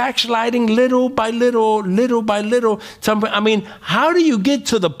a backsliding little by little. I mean, how do you get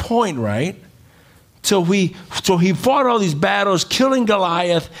to the point, right? So he fought all these battles, killing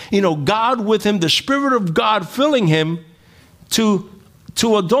Goliath, you know, God with him, the Spirit of God filling him to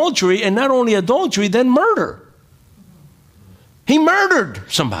adultery, and not only adultery, then murder. He murdered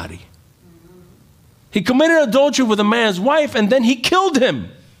somebody. He committed adultery with a man's wife, and then he killed him.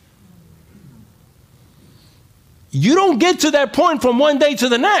 You don't get to that point from one day to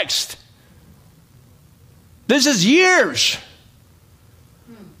the next. This is years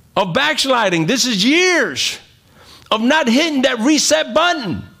of backsliding. This is years of not hitting that reset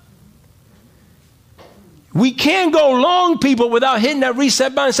button. We can't go long, people, without hitting that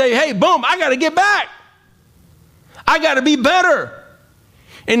reset button and say, hey, boom, I got to get back. I got to be better.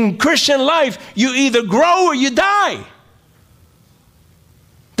 In Christian life, you either grow or you die.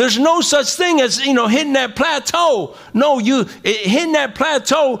 There's no such thing as, you know, hitting that plateau. No, hitting that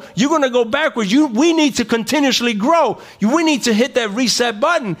plateau, you're going to go backwards. We need to continuously grow. We need to hit that reset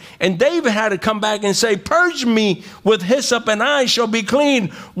button. And David had to come back and say, purge me with hyssop and I shall be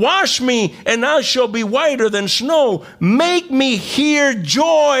clean. Wash me and I shall be whiter than snow. Make me hear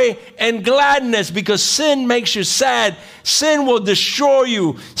joy and gladness, because sin makes you sad. Sin will destroy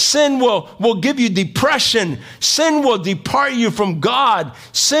you. Sin will give you depression. Sin will depart you from God.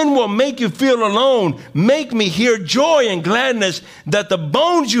 Sin will make you feel alone. Make me hear joy and gladness, that the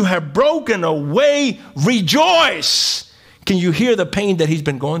bones you have broken away rejoice. Can you hear the pain that he's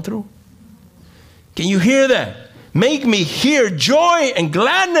been going through? Can you hear that? Make me hear joy and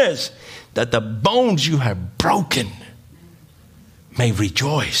gladness, that the bones you have broken may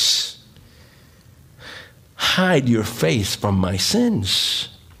rejoice. Hide your face from my sins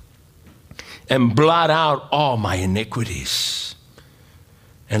and blot out all my iniquities.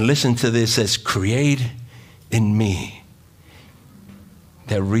 And listen to this, as create in me.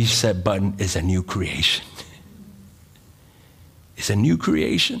 That reset button is a new creation. It's a new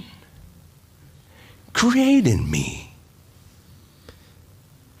creation. Create in me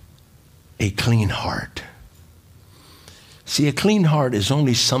a clean heart. See, a clean heart is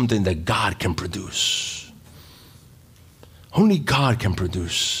only something that God can produce. Only God can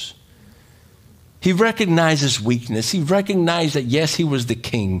produce. He recognized his weakness. He recognized that, yes, he was the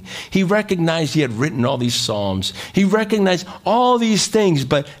king. He recognized he had written all these psalms. He recognized all these things,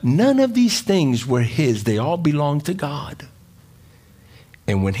 but none of these things were his. They all belonged to God.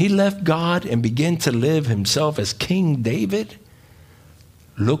 And when he left God and began to live himself as King David,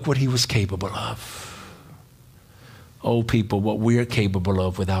 look what he was capable of. Oh, people, what we are capable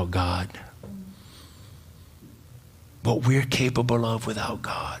of without God. What we're capable of without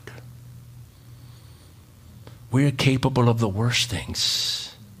God. We're capable of the worst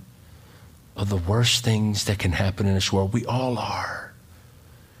things. Of the worst things that can happen in this world. We all are.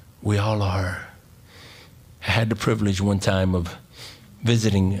 We all are. I had the privilege one time of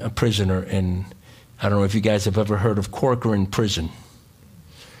visiting a prisoner in, I don't know if you guys have ever heard of Corcoran Prison.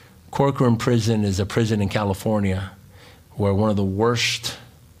 Corcoran Prison is a prison in California where one of the worst,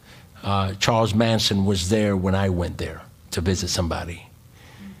 Charles Manson was there when I went there to visit somebody.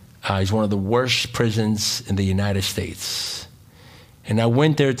 It's one of the worst prisons in the United States. And I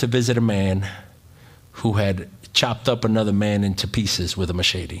went there to visit a man who had chopped up another man into pieces with a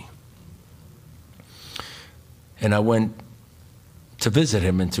machete. And I went to visit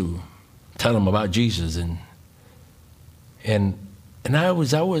him and to tell him about Jesus. And I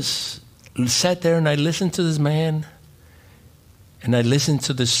was sat there and I listened to this man, and I listened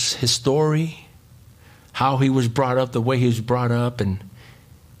to his story, how he was brought up, the way he was brought up, and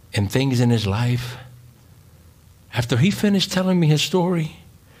things in his life. After he finished telling me his story,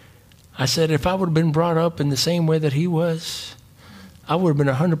 I said, if I would have been brought up in the same way that he was, I would have been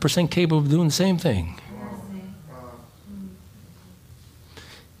 100% capable of doing the same thing.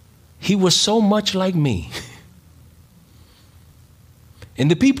 He was so much like me. And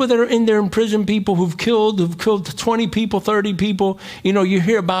the people that are in there in prison, people who've killed 20 people, 30 people, you know, you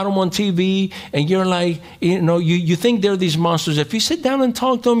hear about them on TV and you're like, you know, you think they're these monsters. If you sit down and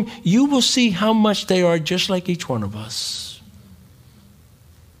talk to them, you will see how much they are just like each one of us.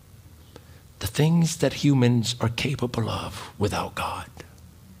 The things that humans are capable of without God.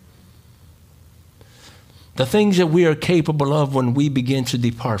 The things that we are capable of when we begin to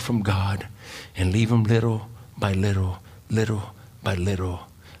depart from God and leave Him little by little, little by little,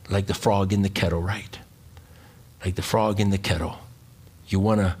 like the frog in the kettle, right? Like the frog in the kettle. You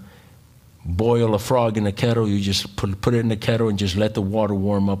want to boil a frog in a kettle, you just put it in the kettle and just let the water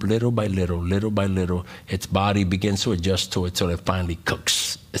warm up little by little, little by little. Its body begins to adjust to it till it finally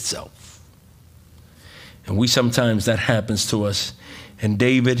cooks itself. And we sometimes, that happens to us. And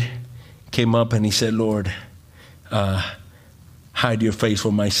David came up and he said, Lord, hide your face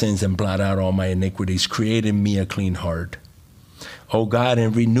from my sins and blot out all my iniquities. Create in me a clean heart, O God,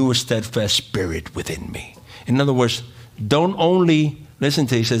 and renew a steadfast spirit within me. In other words, don't only, listen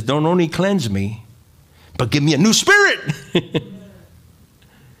to, he says, don't only cleanse me, but give me a new spirit.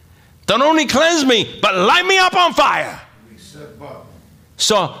 Don't only cleanse me, but light me up on fire.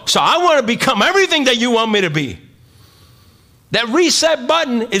 So I want to become everything that you want me to be. That reset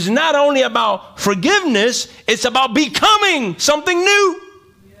button is not only about forgiveness, it's about becoming something new.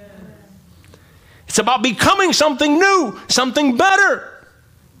 It's about becoming something new, something better.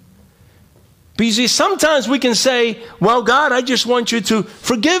 Because see, sometimes we can say, well, God, I just want you to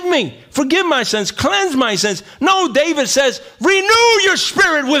forgive me, forgive my sins, cleanse my sins. No, David says, renew your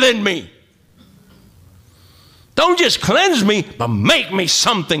spirit within me. Don't just cleanse me, but make me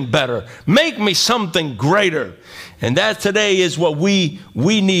something better. Make me something greater. And that today is what we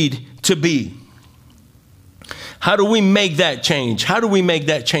need to be. How do we make that change? How do we make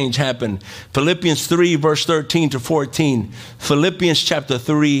that change happen? Philippians 3, verse 13 to 14. Philippians chapter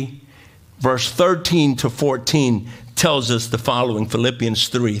 3, verse 13 to 14 tells us the following. Philippians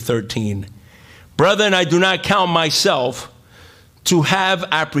 3, 13. Brethren, I do not count myself to have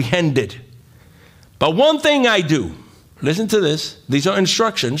apprehended. But one thing I do. Listen to this. These are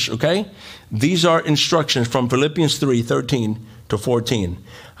instructions, okay? These are instructions from Philippians 3, 13 to 14.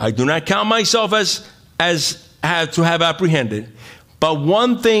 I do not count myself as to have apprehended, but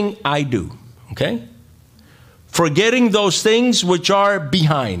one thing I do, okay? Forgetting those things which are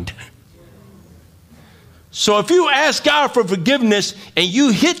behind. So if you ask God for forgiveness and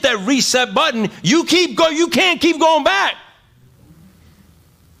you hit that reset button, you can't keep going back.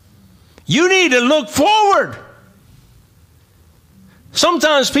 You need to look forward.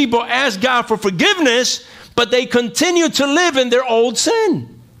 Sometimes people ask God for forgiveness, but they continue to live in their old sin.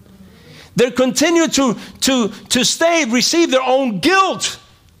 They continue to receive their own guilt.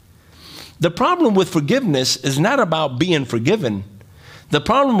 The problem with forgiveness is not about being forgiven. The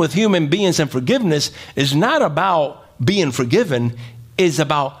problem with human beings and forgiveness is not about being forgiven, it's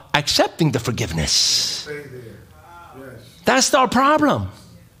about accepting the forgiveness. That's our problem.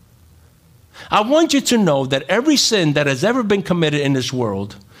 I want you to know that every sin that has ever been committed in this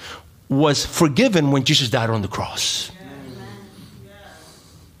world was forgiven when Jesus died on the cross.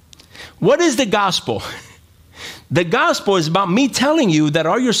 What is the gospel? The gospel is about me telling you that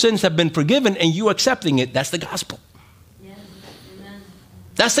all your sins have been forgiven and you accepting it. That's the gospel.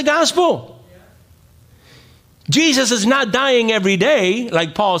 That's the gospel. Jesus is not dying every day,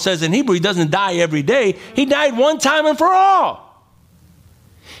 like Paul says in Hebrew. He doesn't die every day. He died one time and for all.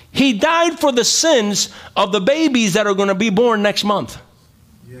 He died for the sins of the babies that are going to be born next month.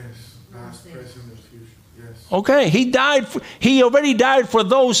 Yes, past, present, and future. Yes. Okay, he already died for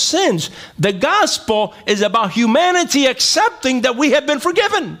those sins. The gospel is about humanity accepting that we have been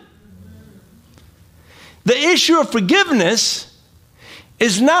forgiven. The issue of forgiveness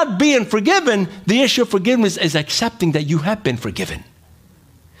is not being forgiven. The issue of forgiveness is accepting that you have been forgiven.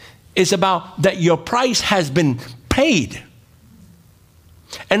 It's about that your price has been paid.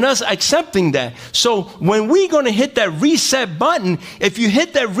 And us accepting that. So when we're going to hit that reset button, if you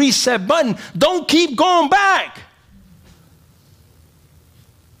hit that reset button, don't keep going back.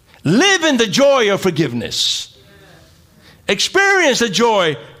 Live in the joy of forgiveness. Experience the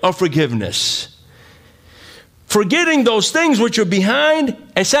joy of forgiveness. Forgetting those things which are behind,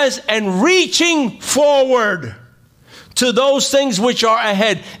 it says, and reaching forward to those things which are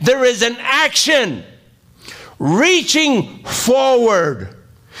ahead. There is an action. Reaching forward.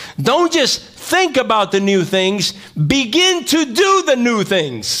 Don't just think about the new things. Begin to do the new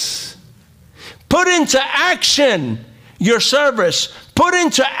things. Put into action your service. Put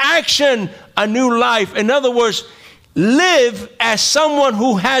into action a new life. In other words, live as someone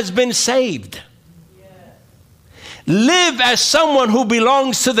who has been saved. Live as someone who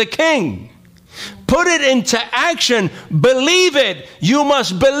belongs to the King. Put it into action. Believe it. You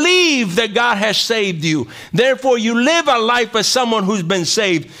must believe that God has saved you. Therefore, you live a life as someone who's been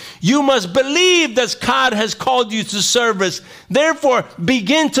saved. You must believe that God has called you to service. Therefore,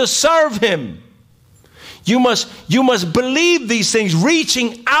 begin to serve him. You must believe these things,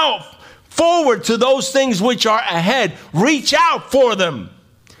 reaching out forward to those things which are ahead. Reach out for them.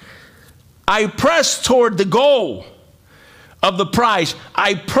 I press toward the goal of the prize.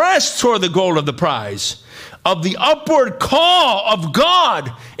 I press toward the goal of the prize of the upward call of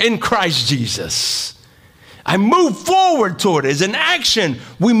God in Christ Jesus. I move forward toward it. It's an action.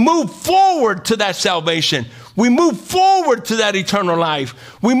 We move forward to that salvation. We move forward to that eternal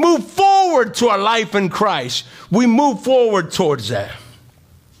life. We move forward to our life in Christ. We move forward towards that.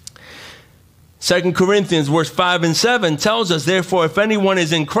 2 Corinthians verse 5 and 7 tells us, therefore, if anyone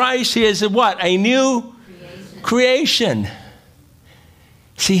is in Christ, he is what? A new creation.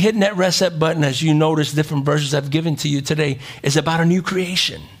 See, hitting that reset button, as you notice different verses I've given to you today, is about a new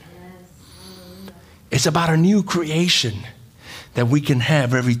creation. It's about a new creation that we can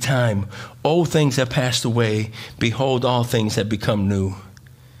have every time. Old things have passed away. Behold, all things have become new.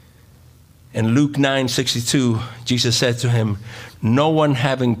 In Luke 9:62, Jesus said to him, no one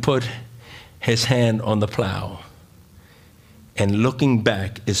having put his hand on the plow and looking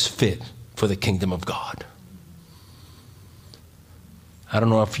back is fit for the kingdom of God. I don't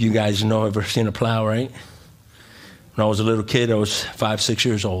know if you guys know, ever seen a plow, right? When I was a little kid, I was 5, 6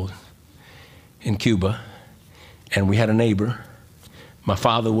 years old in Cuba, and we had a neighbor. My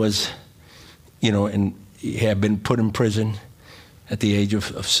father was, and he had been put in prison at the age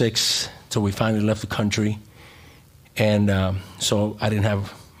of 6 till we finally left the country. And so I didn't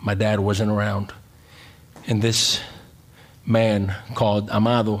have, my dad wasn't around. And this man called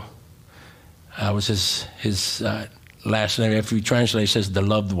Amado, was his last name. If you translate, it says the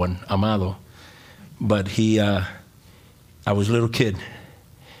loved one, Amado. But I was a little kid.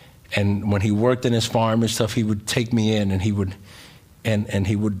 And when he worked in his farm and stuff, he would take me in, and he would,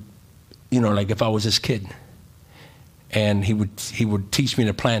 like if I was his kid. And he would teach me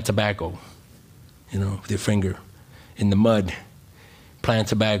to plant tobacco, with your finger in the mud, plant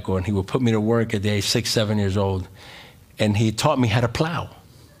tobacco. And he would put me to work at the age 6, 7 years old. And he taught me how to plow.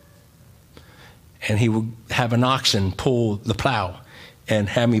 And he would have an oxen pull the plow and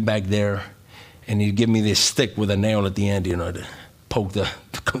have me back there. And he'd give me this stick with a nail at the end, to poke the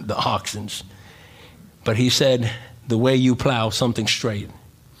oxens. But he said, the way you plow something straight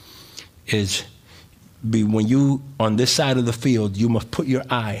is when you, on this side of the field, you must put your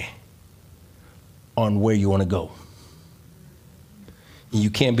eye on where you want to go. And you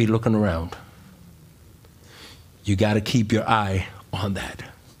can't be looking around. You got to keep your eye on that.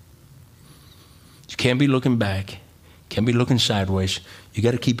 You can't be looking back. Can't be looking sideways. You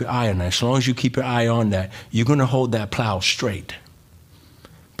got to keep your eye on that. As long as you keep your eye on that, you're going to hold that plow straight,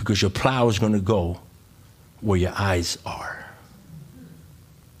 because your plow is going to go where your eyes are.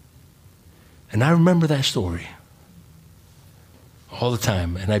 And I remember that story all the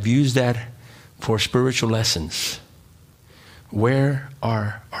time, and I've used that for spiritual lessons. Where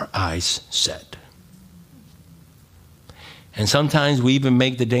are our eyes set? And sometimes we even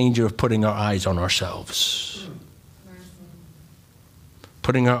make the danger of putting our eyes on ourselves.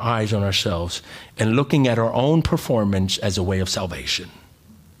 Putting our eyes on ourselves and looking at our own performance as a way of salvation.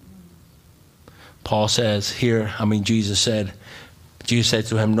 Paul says here, Jesus said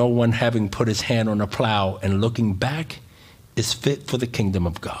to him, no one having put his hand on a plow and looking back is fit for the kingdom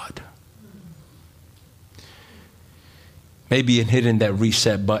of God. Maybe in hitting that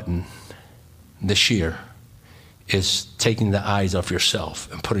reset button this year is taking the eyes off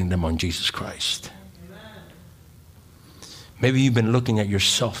yourself and putting them on Jesus Christ. Maybe you've been looking at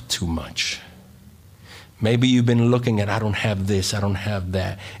yourself too much. Maybe you've been looking at, I don't have this, I don't have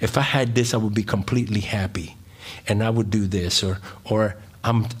that. If I had this, I would be completely happy, and I would do this, or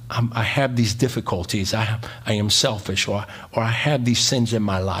I have these difficulties. I am selfish, or I have these sins in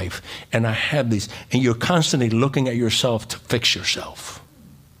my life, and I have these, and you're constantly looking at yourself to fix yourself.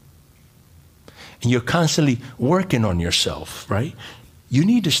 And you're constantly working on yourself, right? You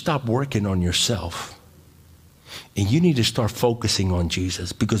need to stop working on yourself. And you need to start focusing on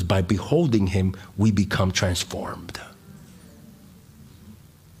Jesus, because by beholding him, we become transformed.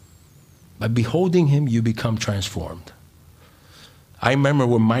 By beholding him, you become transformed. I remember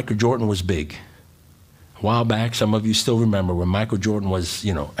when Michael Jordan was big. A while back, some of you still remember when Michael Jordan was,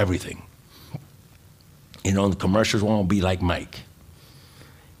 everything. The commercials won't be like Mike.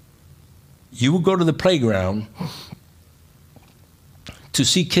 You would go to the playground to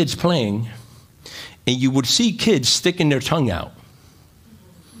see kids playing, and you would see kids sticking their tongue out.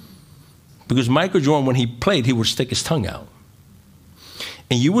 Because Michael Jordan, when he played, he would stick his tongue out.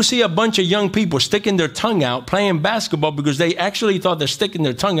 And you would see a bunch of young people sticking their tongue out playing basketball because they actually thought that sticking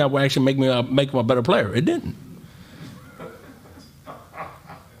their tongue out would actually make them a better player. It didn't.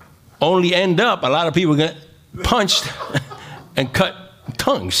 Only end up a lot of people get punched and cut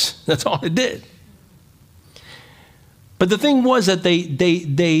tongues. That's all it did. But the thing was that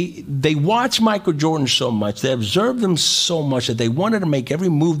they watched Michael Jordan so much, they observed him so much that they wanted to make every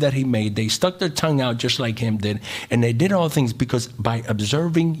move that he made. They stuck their tongue out just like him did, and they did all things because by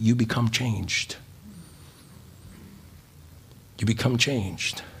observing, you become changed. You become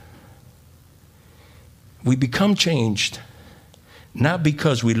changed. We become changed not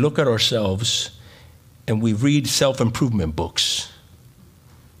because we look at ourselves and we read self-improvement books.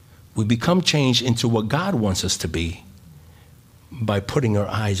 We become changed into what God wants us to be by putting our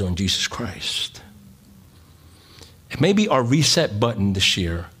eyes on Jesus Christ. And maybe our reset button this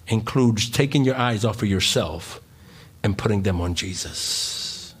year includes taking your eyes off of yourself and putting them on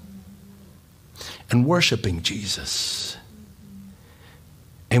Jesus. And worshiping Jesus.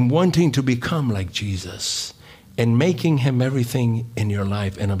 And wanting to become like Jesus. And making him everything in your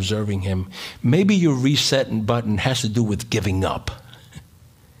life and observing him. Maybe your reset button has to do with giving up.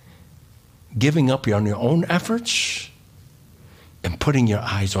 Giving up on your own efforts and putting your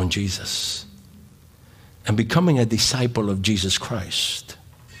eyes on Jesus and becoming a disciple of Jesus Christ.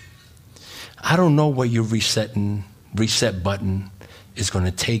 I don't know where your reset button is going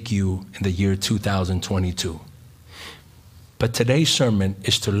to take you in the year 2022. But today's sermon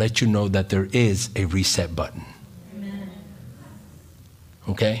is to let you know that there is a reset button. Amen.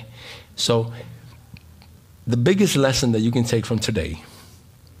 Okay? So the biggest lesson that you can take from today,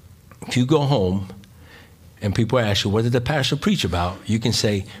 if you go home and people ask you, what did the pastor preach about? You can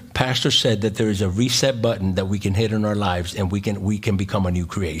say, pastor said that there is a reset button that we can hit in our lives and we can become a new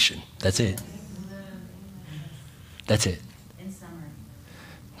creation. That's it. That's it. In summary.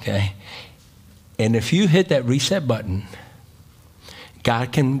 Okay? And if you hit that reset button,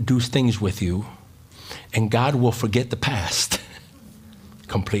 God can do things with you, and God will forget the past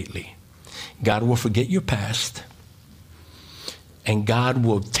completely. God will forget your past. And God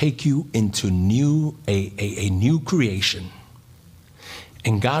will take you into a new creation.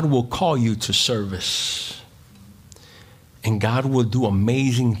 And God will call you to service. And God will do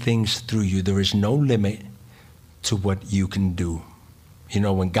amazing things through you. There is no limit to what you can do.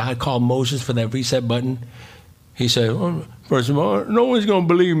 When God called Moses for that reset button, he said, first of all, no one's going to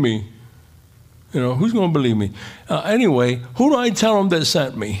believe me. Who's going to believe me? Anyway, who do I tell them that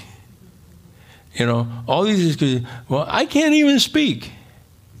sent me? All these excuses. Well, I can't even speak.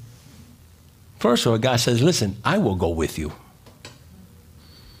 First of all, God says, listen, I will go with you.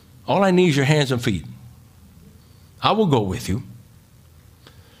 All I need is your hands and feet. I will go with you.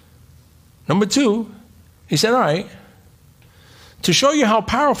 Number two, he said, all right, to show you how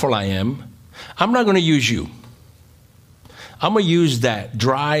powerful I am, I'm not going to use you. I'm going to use that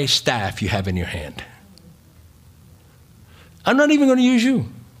dry staff you have in your hand. I'm not even going to use you.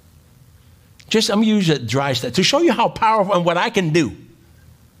 I'm going to use that dry staff to show you how powerful and what I can do.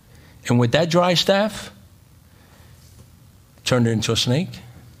 And with that dry staff, turned it into a snake,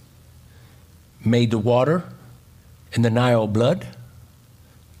 made the water in the Nile blood,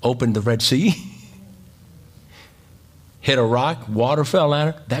 opened the Red Sea, hit a rock, water fell out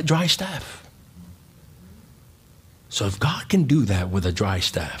of it, that dry staff. So if God can do that with a dry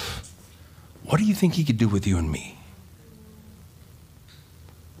staff, what do you think he could do with you and me?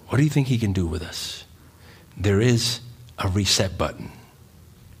 What do you think he can do with us? There is a reset button.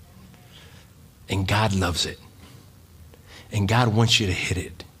 And God loves it. And God wants you to hit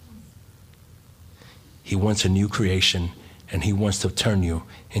it. He wants a new creation, and he wants to turn you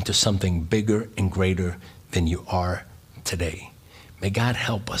into something bigger and greater than you are today. May God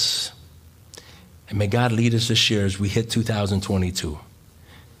help us. And may God lead us this year as we hit 2022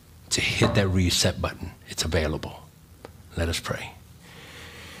 to hit that reset button. It's available. Let us pray.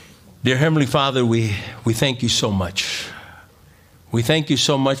 Dear Heavenly Father, we thank you so much. We thank you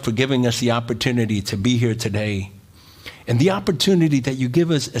so much for giving us the opportunity to be here today, and the opportunity that you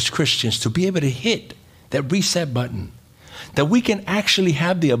give us as Christians to be able to hit that reset button, that we can actually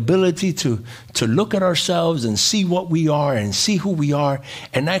have the ability to look at ourselves and see what we are and see who we are,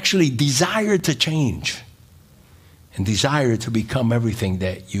 and actually desire to change and desire to become everything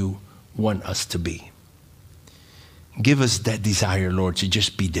that you want us to be. Give us that desire, Lord, to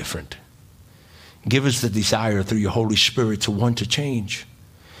just be different. Give us the desire through your Holy Spirit to want to change,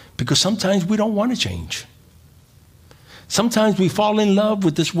 because sometimes we don't want to change. Sometimes we fall in love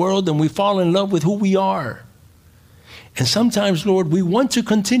with this world, and we fall in love with who we are. And sometimes, Lord, we want to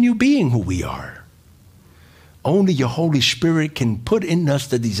continue being who we are. Only your Holy Spirit can put in us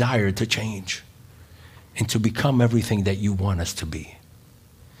the desire to change and to become everything that you want us to be.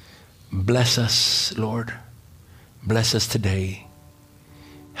 Bless us, Lord. Bless us today.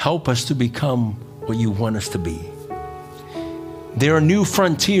 Help us to become what you want us to be. There are new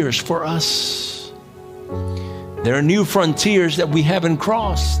frontiers for us. There are new frontiers that we haven't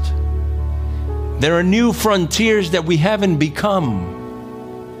crossed. There are new frontiers that we haven't become.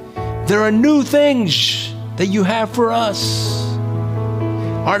 There are new things that you have for us.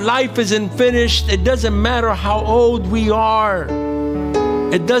 Our life isn't finished. It doesn't matter how old we are.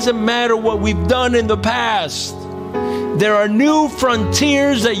 It doesn't matter what we've done in the past. There are new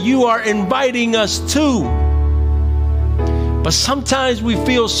frontiers that you are inviting us to. But sometimes we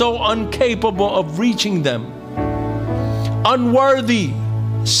feel so incapable of reaching them. Unworthy,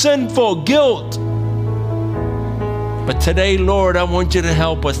 sinful, guilt. But today, Lord, I want you to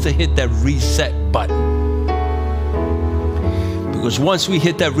help us to hit that reset button. Because once we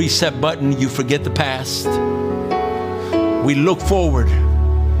hit that reset button, you forget the past. We look forward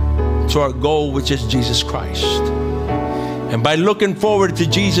to our goal, which is Jesus Christ. And by looking forward to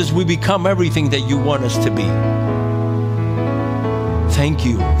Jesus, we become everything that you want us to be. Thank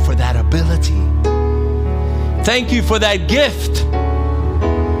you for that ability. Thank you for that gift.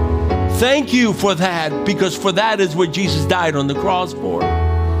 Thank you for that, because for that is what Jesus died on the cross for.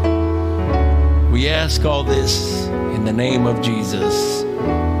 We ask all this in the name of Jesus.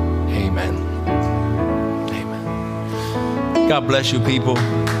 Amen. Amen. God bless you, people.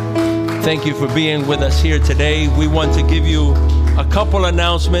 Thank you for being with us here today. We want to give you a couple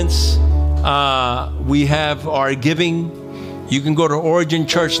announcements. We have our giving. You can go to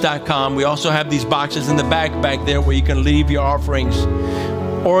originchurch.com. We also have these boxes in the back there where you can leave your offerings.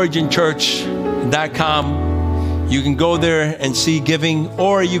 originchurch.com. You can go there and see giving,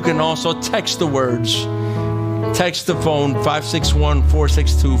 or you can also text the words. Text the phone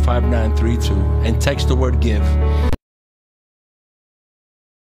 561-462-5932 and text the word give.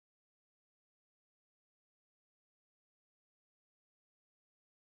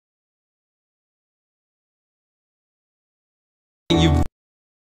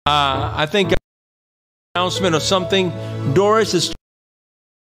 I think announcement or something. Doris is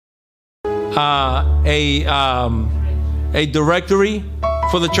a directory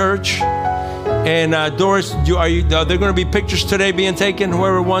for the church. And Doris, are there going to be pictures today being taken?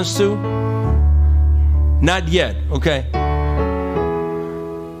 Whoever wants to. Not yet. Okay.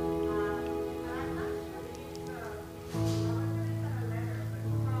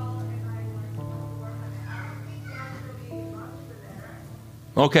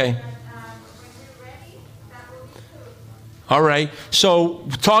 Okay. All right. So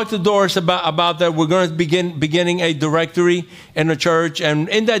talk to Doris about that. We're going to beginning a directory in the church. And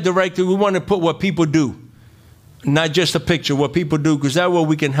in that directory, we want to put what people do. Not just a picture, what people do, because that way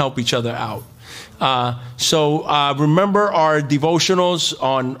we can help each other out. So remember our devotionals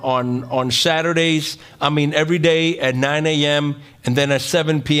on Saturdays. I mean, every day at 9 a.m. and then at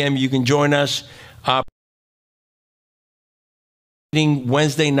 7 p.m. you can join us.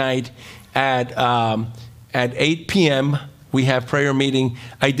 Wednesday night at 8 p.m. we have prayer meeting,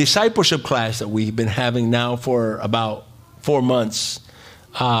 a discipleship class that we've been having now for about 4 months.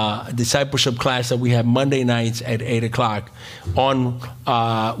 A discipleship class that we have Monday nights at 8 o'clock on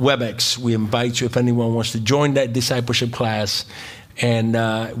WebEx. We invite you if anyone wants to join that discipleship class, and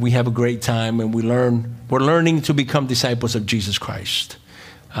we have a great time, and we're learning to become disciples of Jesus Christ.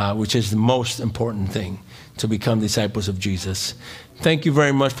 which is the most important thing, to become disciples of Jesus. Thank you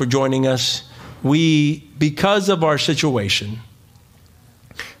very much for joining us. Because of our situation,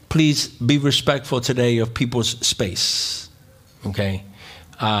 please be respectful today of people's space, okay?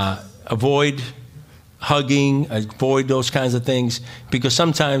 Avoid hugging, avoid those kinds of things, because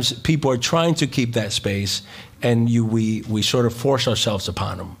sometimes people are trying to keep that space, and we sort of force ourselves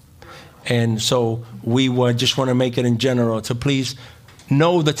upon them. And so we just want to make it in general to please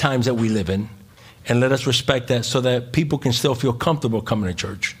know the times that we live in, and let us respect that so that people can still feel comfortable coming to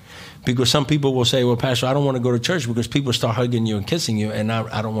church. Because some people will say, well, Pastor, I don't want to go to church because people start hugging you and kissing you, and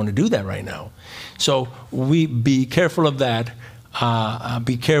I don't want to do that right now. So we be careful of that.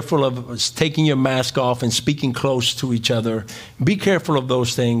 Be careful of taking your mask off and speaking close to each other. Be careful of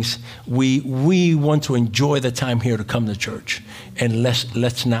those things. We want to enjoy the time here to come to church, and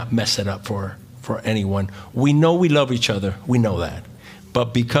let's not mess it up for anyone. We know we love each other. We know that.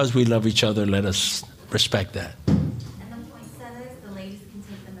 But because we love each other, let us respect that.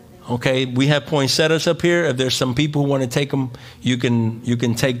 Okay, we have poinsettias up here. If there's some people who want to take them, you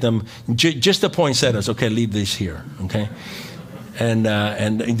can take them. Just the poinsettias. Okay, leave these here. Okay, and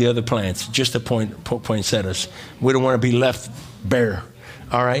the other plants. Just the poinsettias. We don't want to be left bare.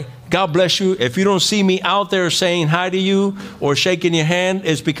 All right. God bless you. If you don't see me out there saying hi to you or shaking your hand,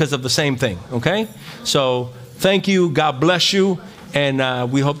 it's because of the same thing. Okay. So thank you. God bless you,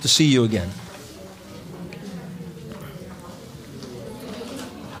 and we hope to see you again.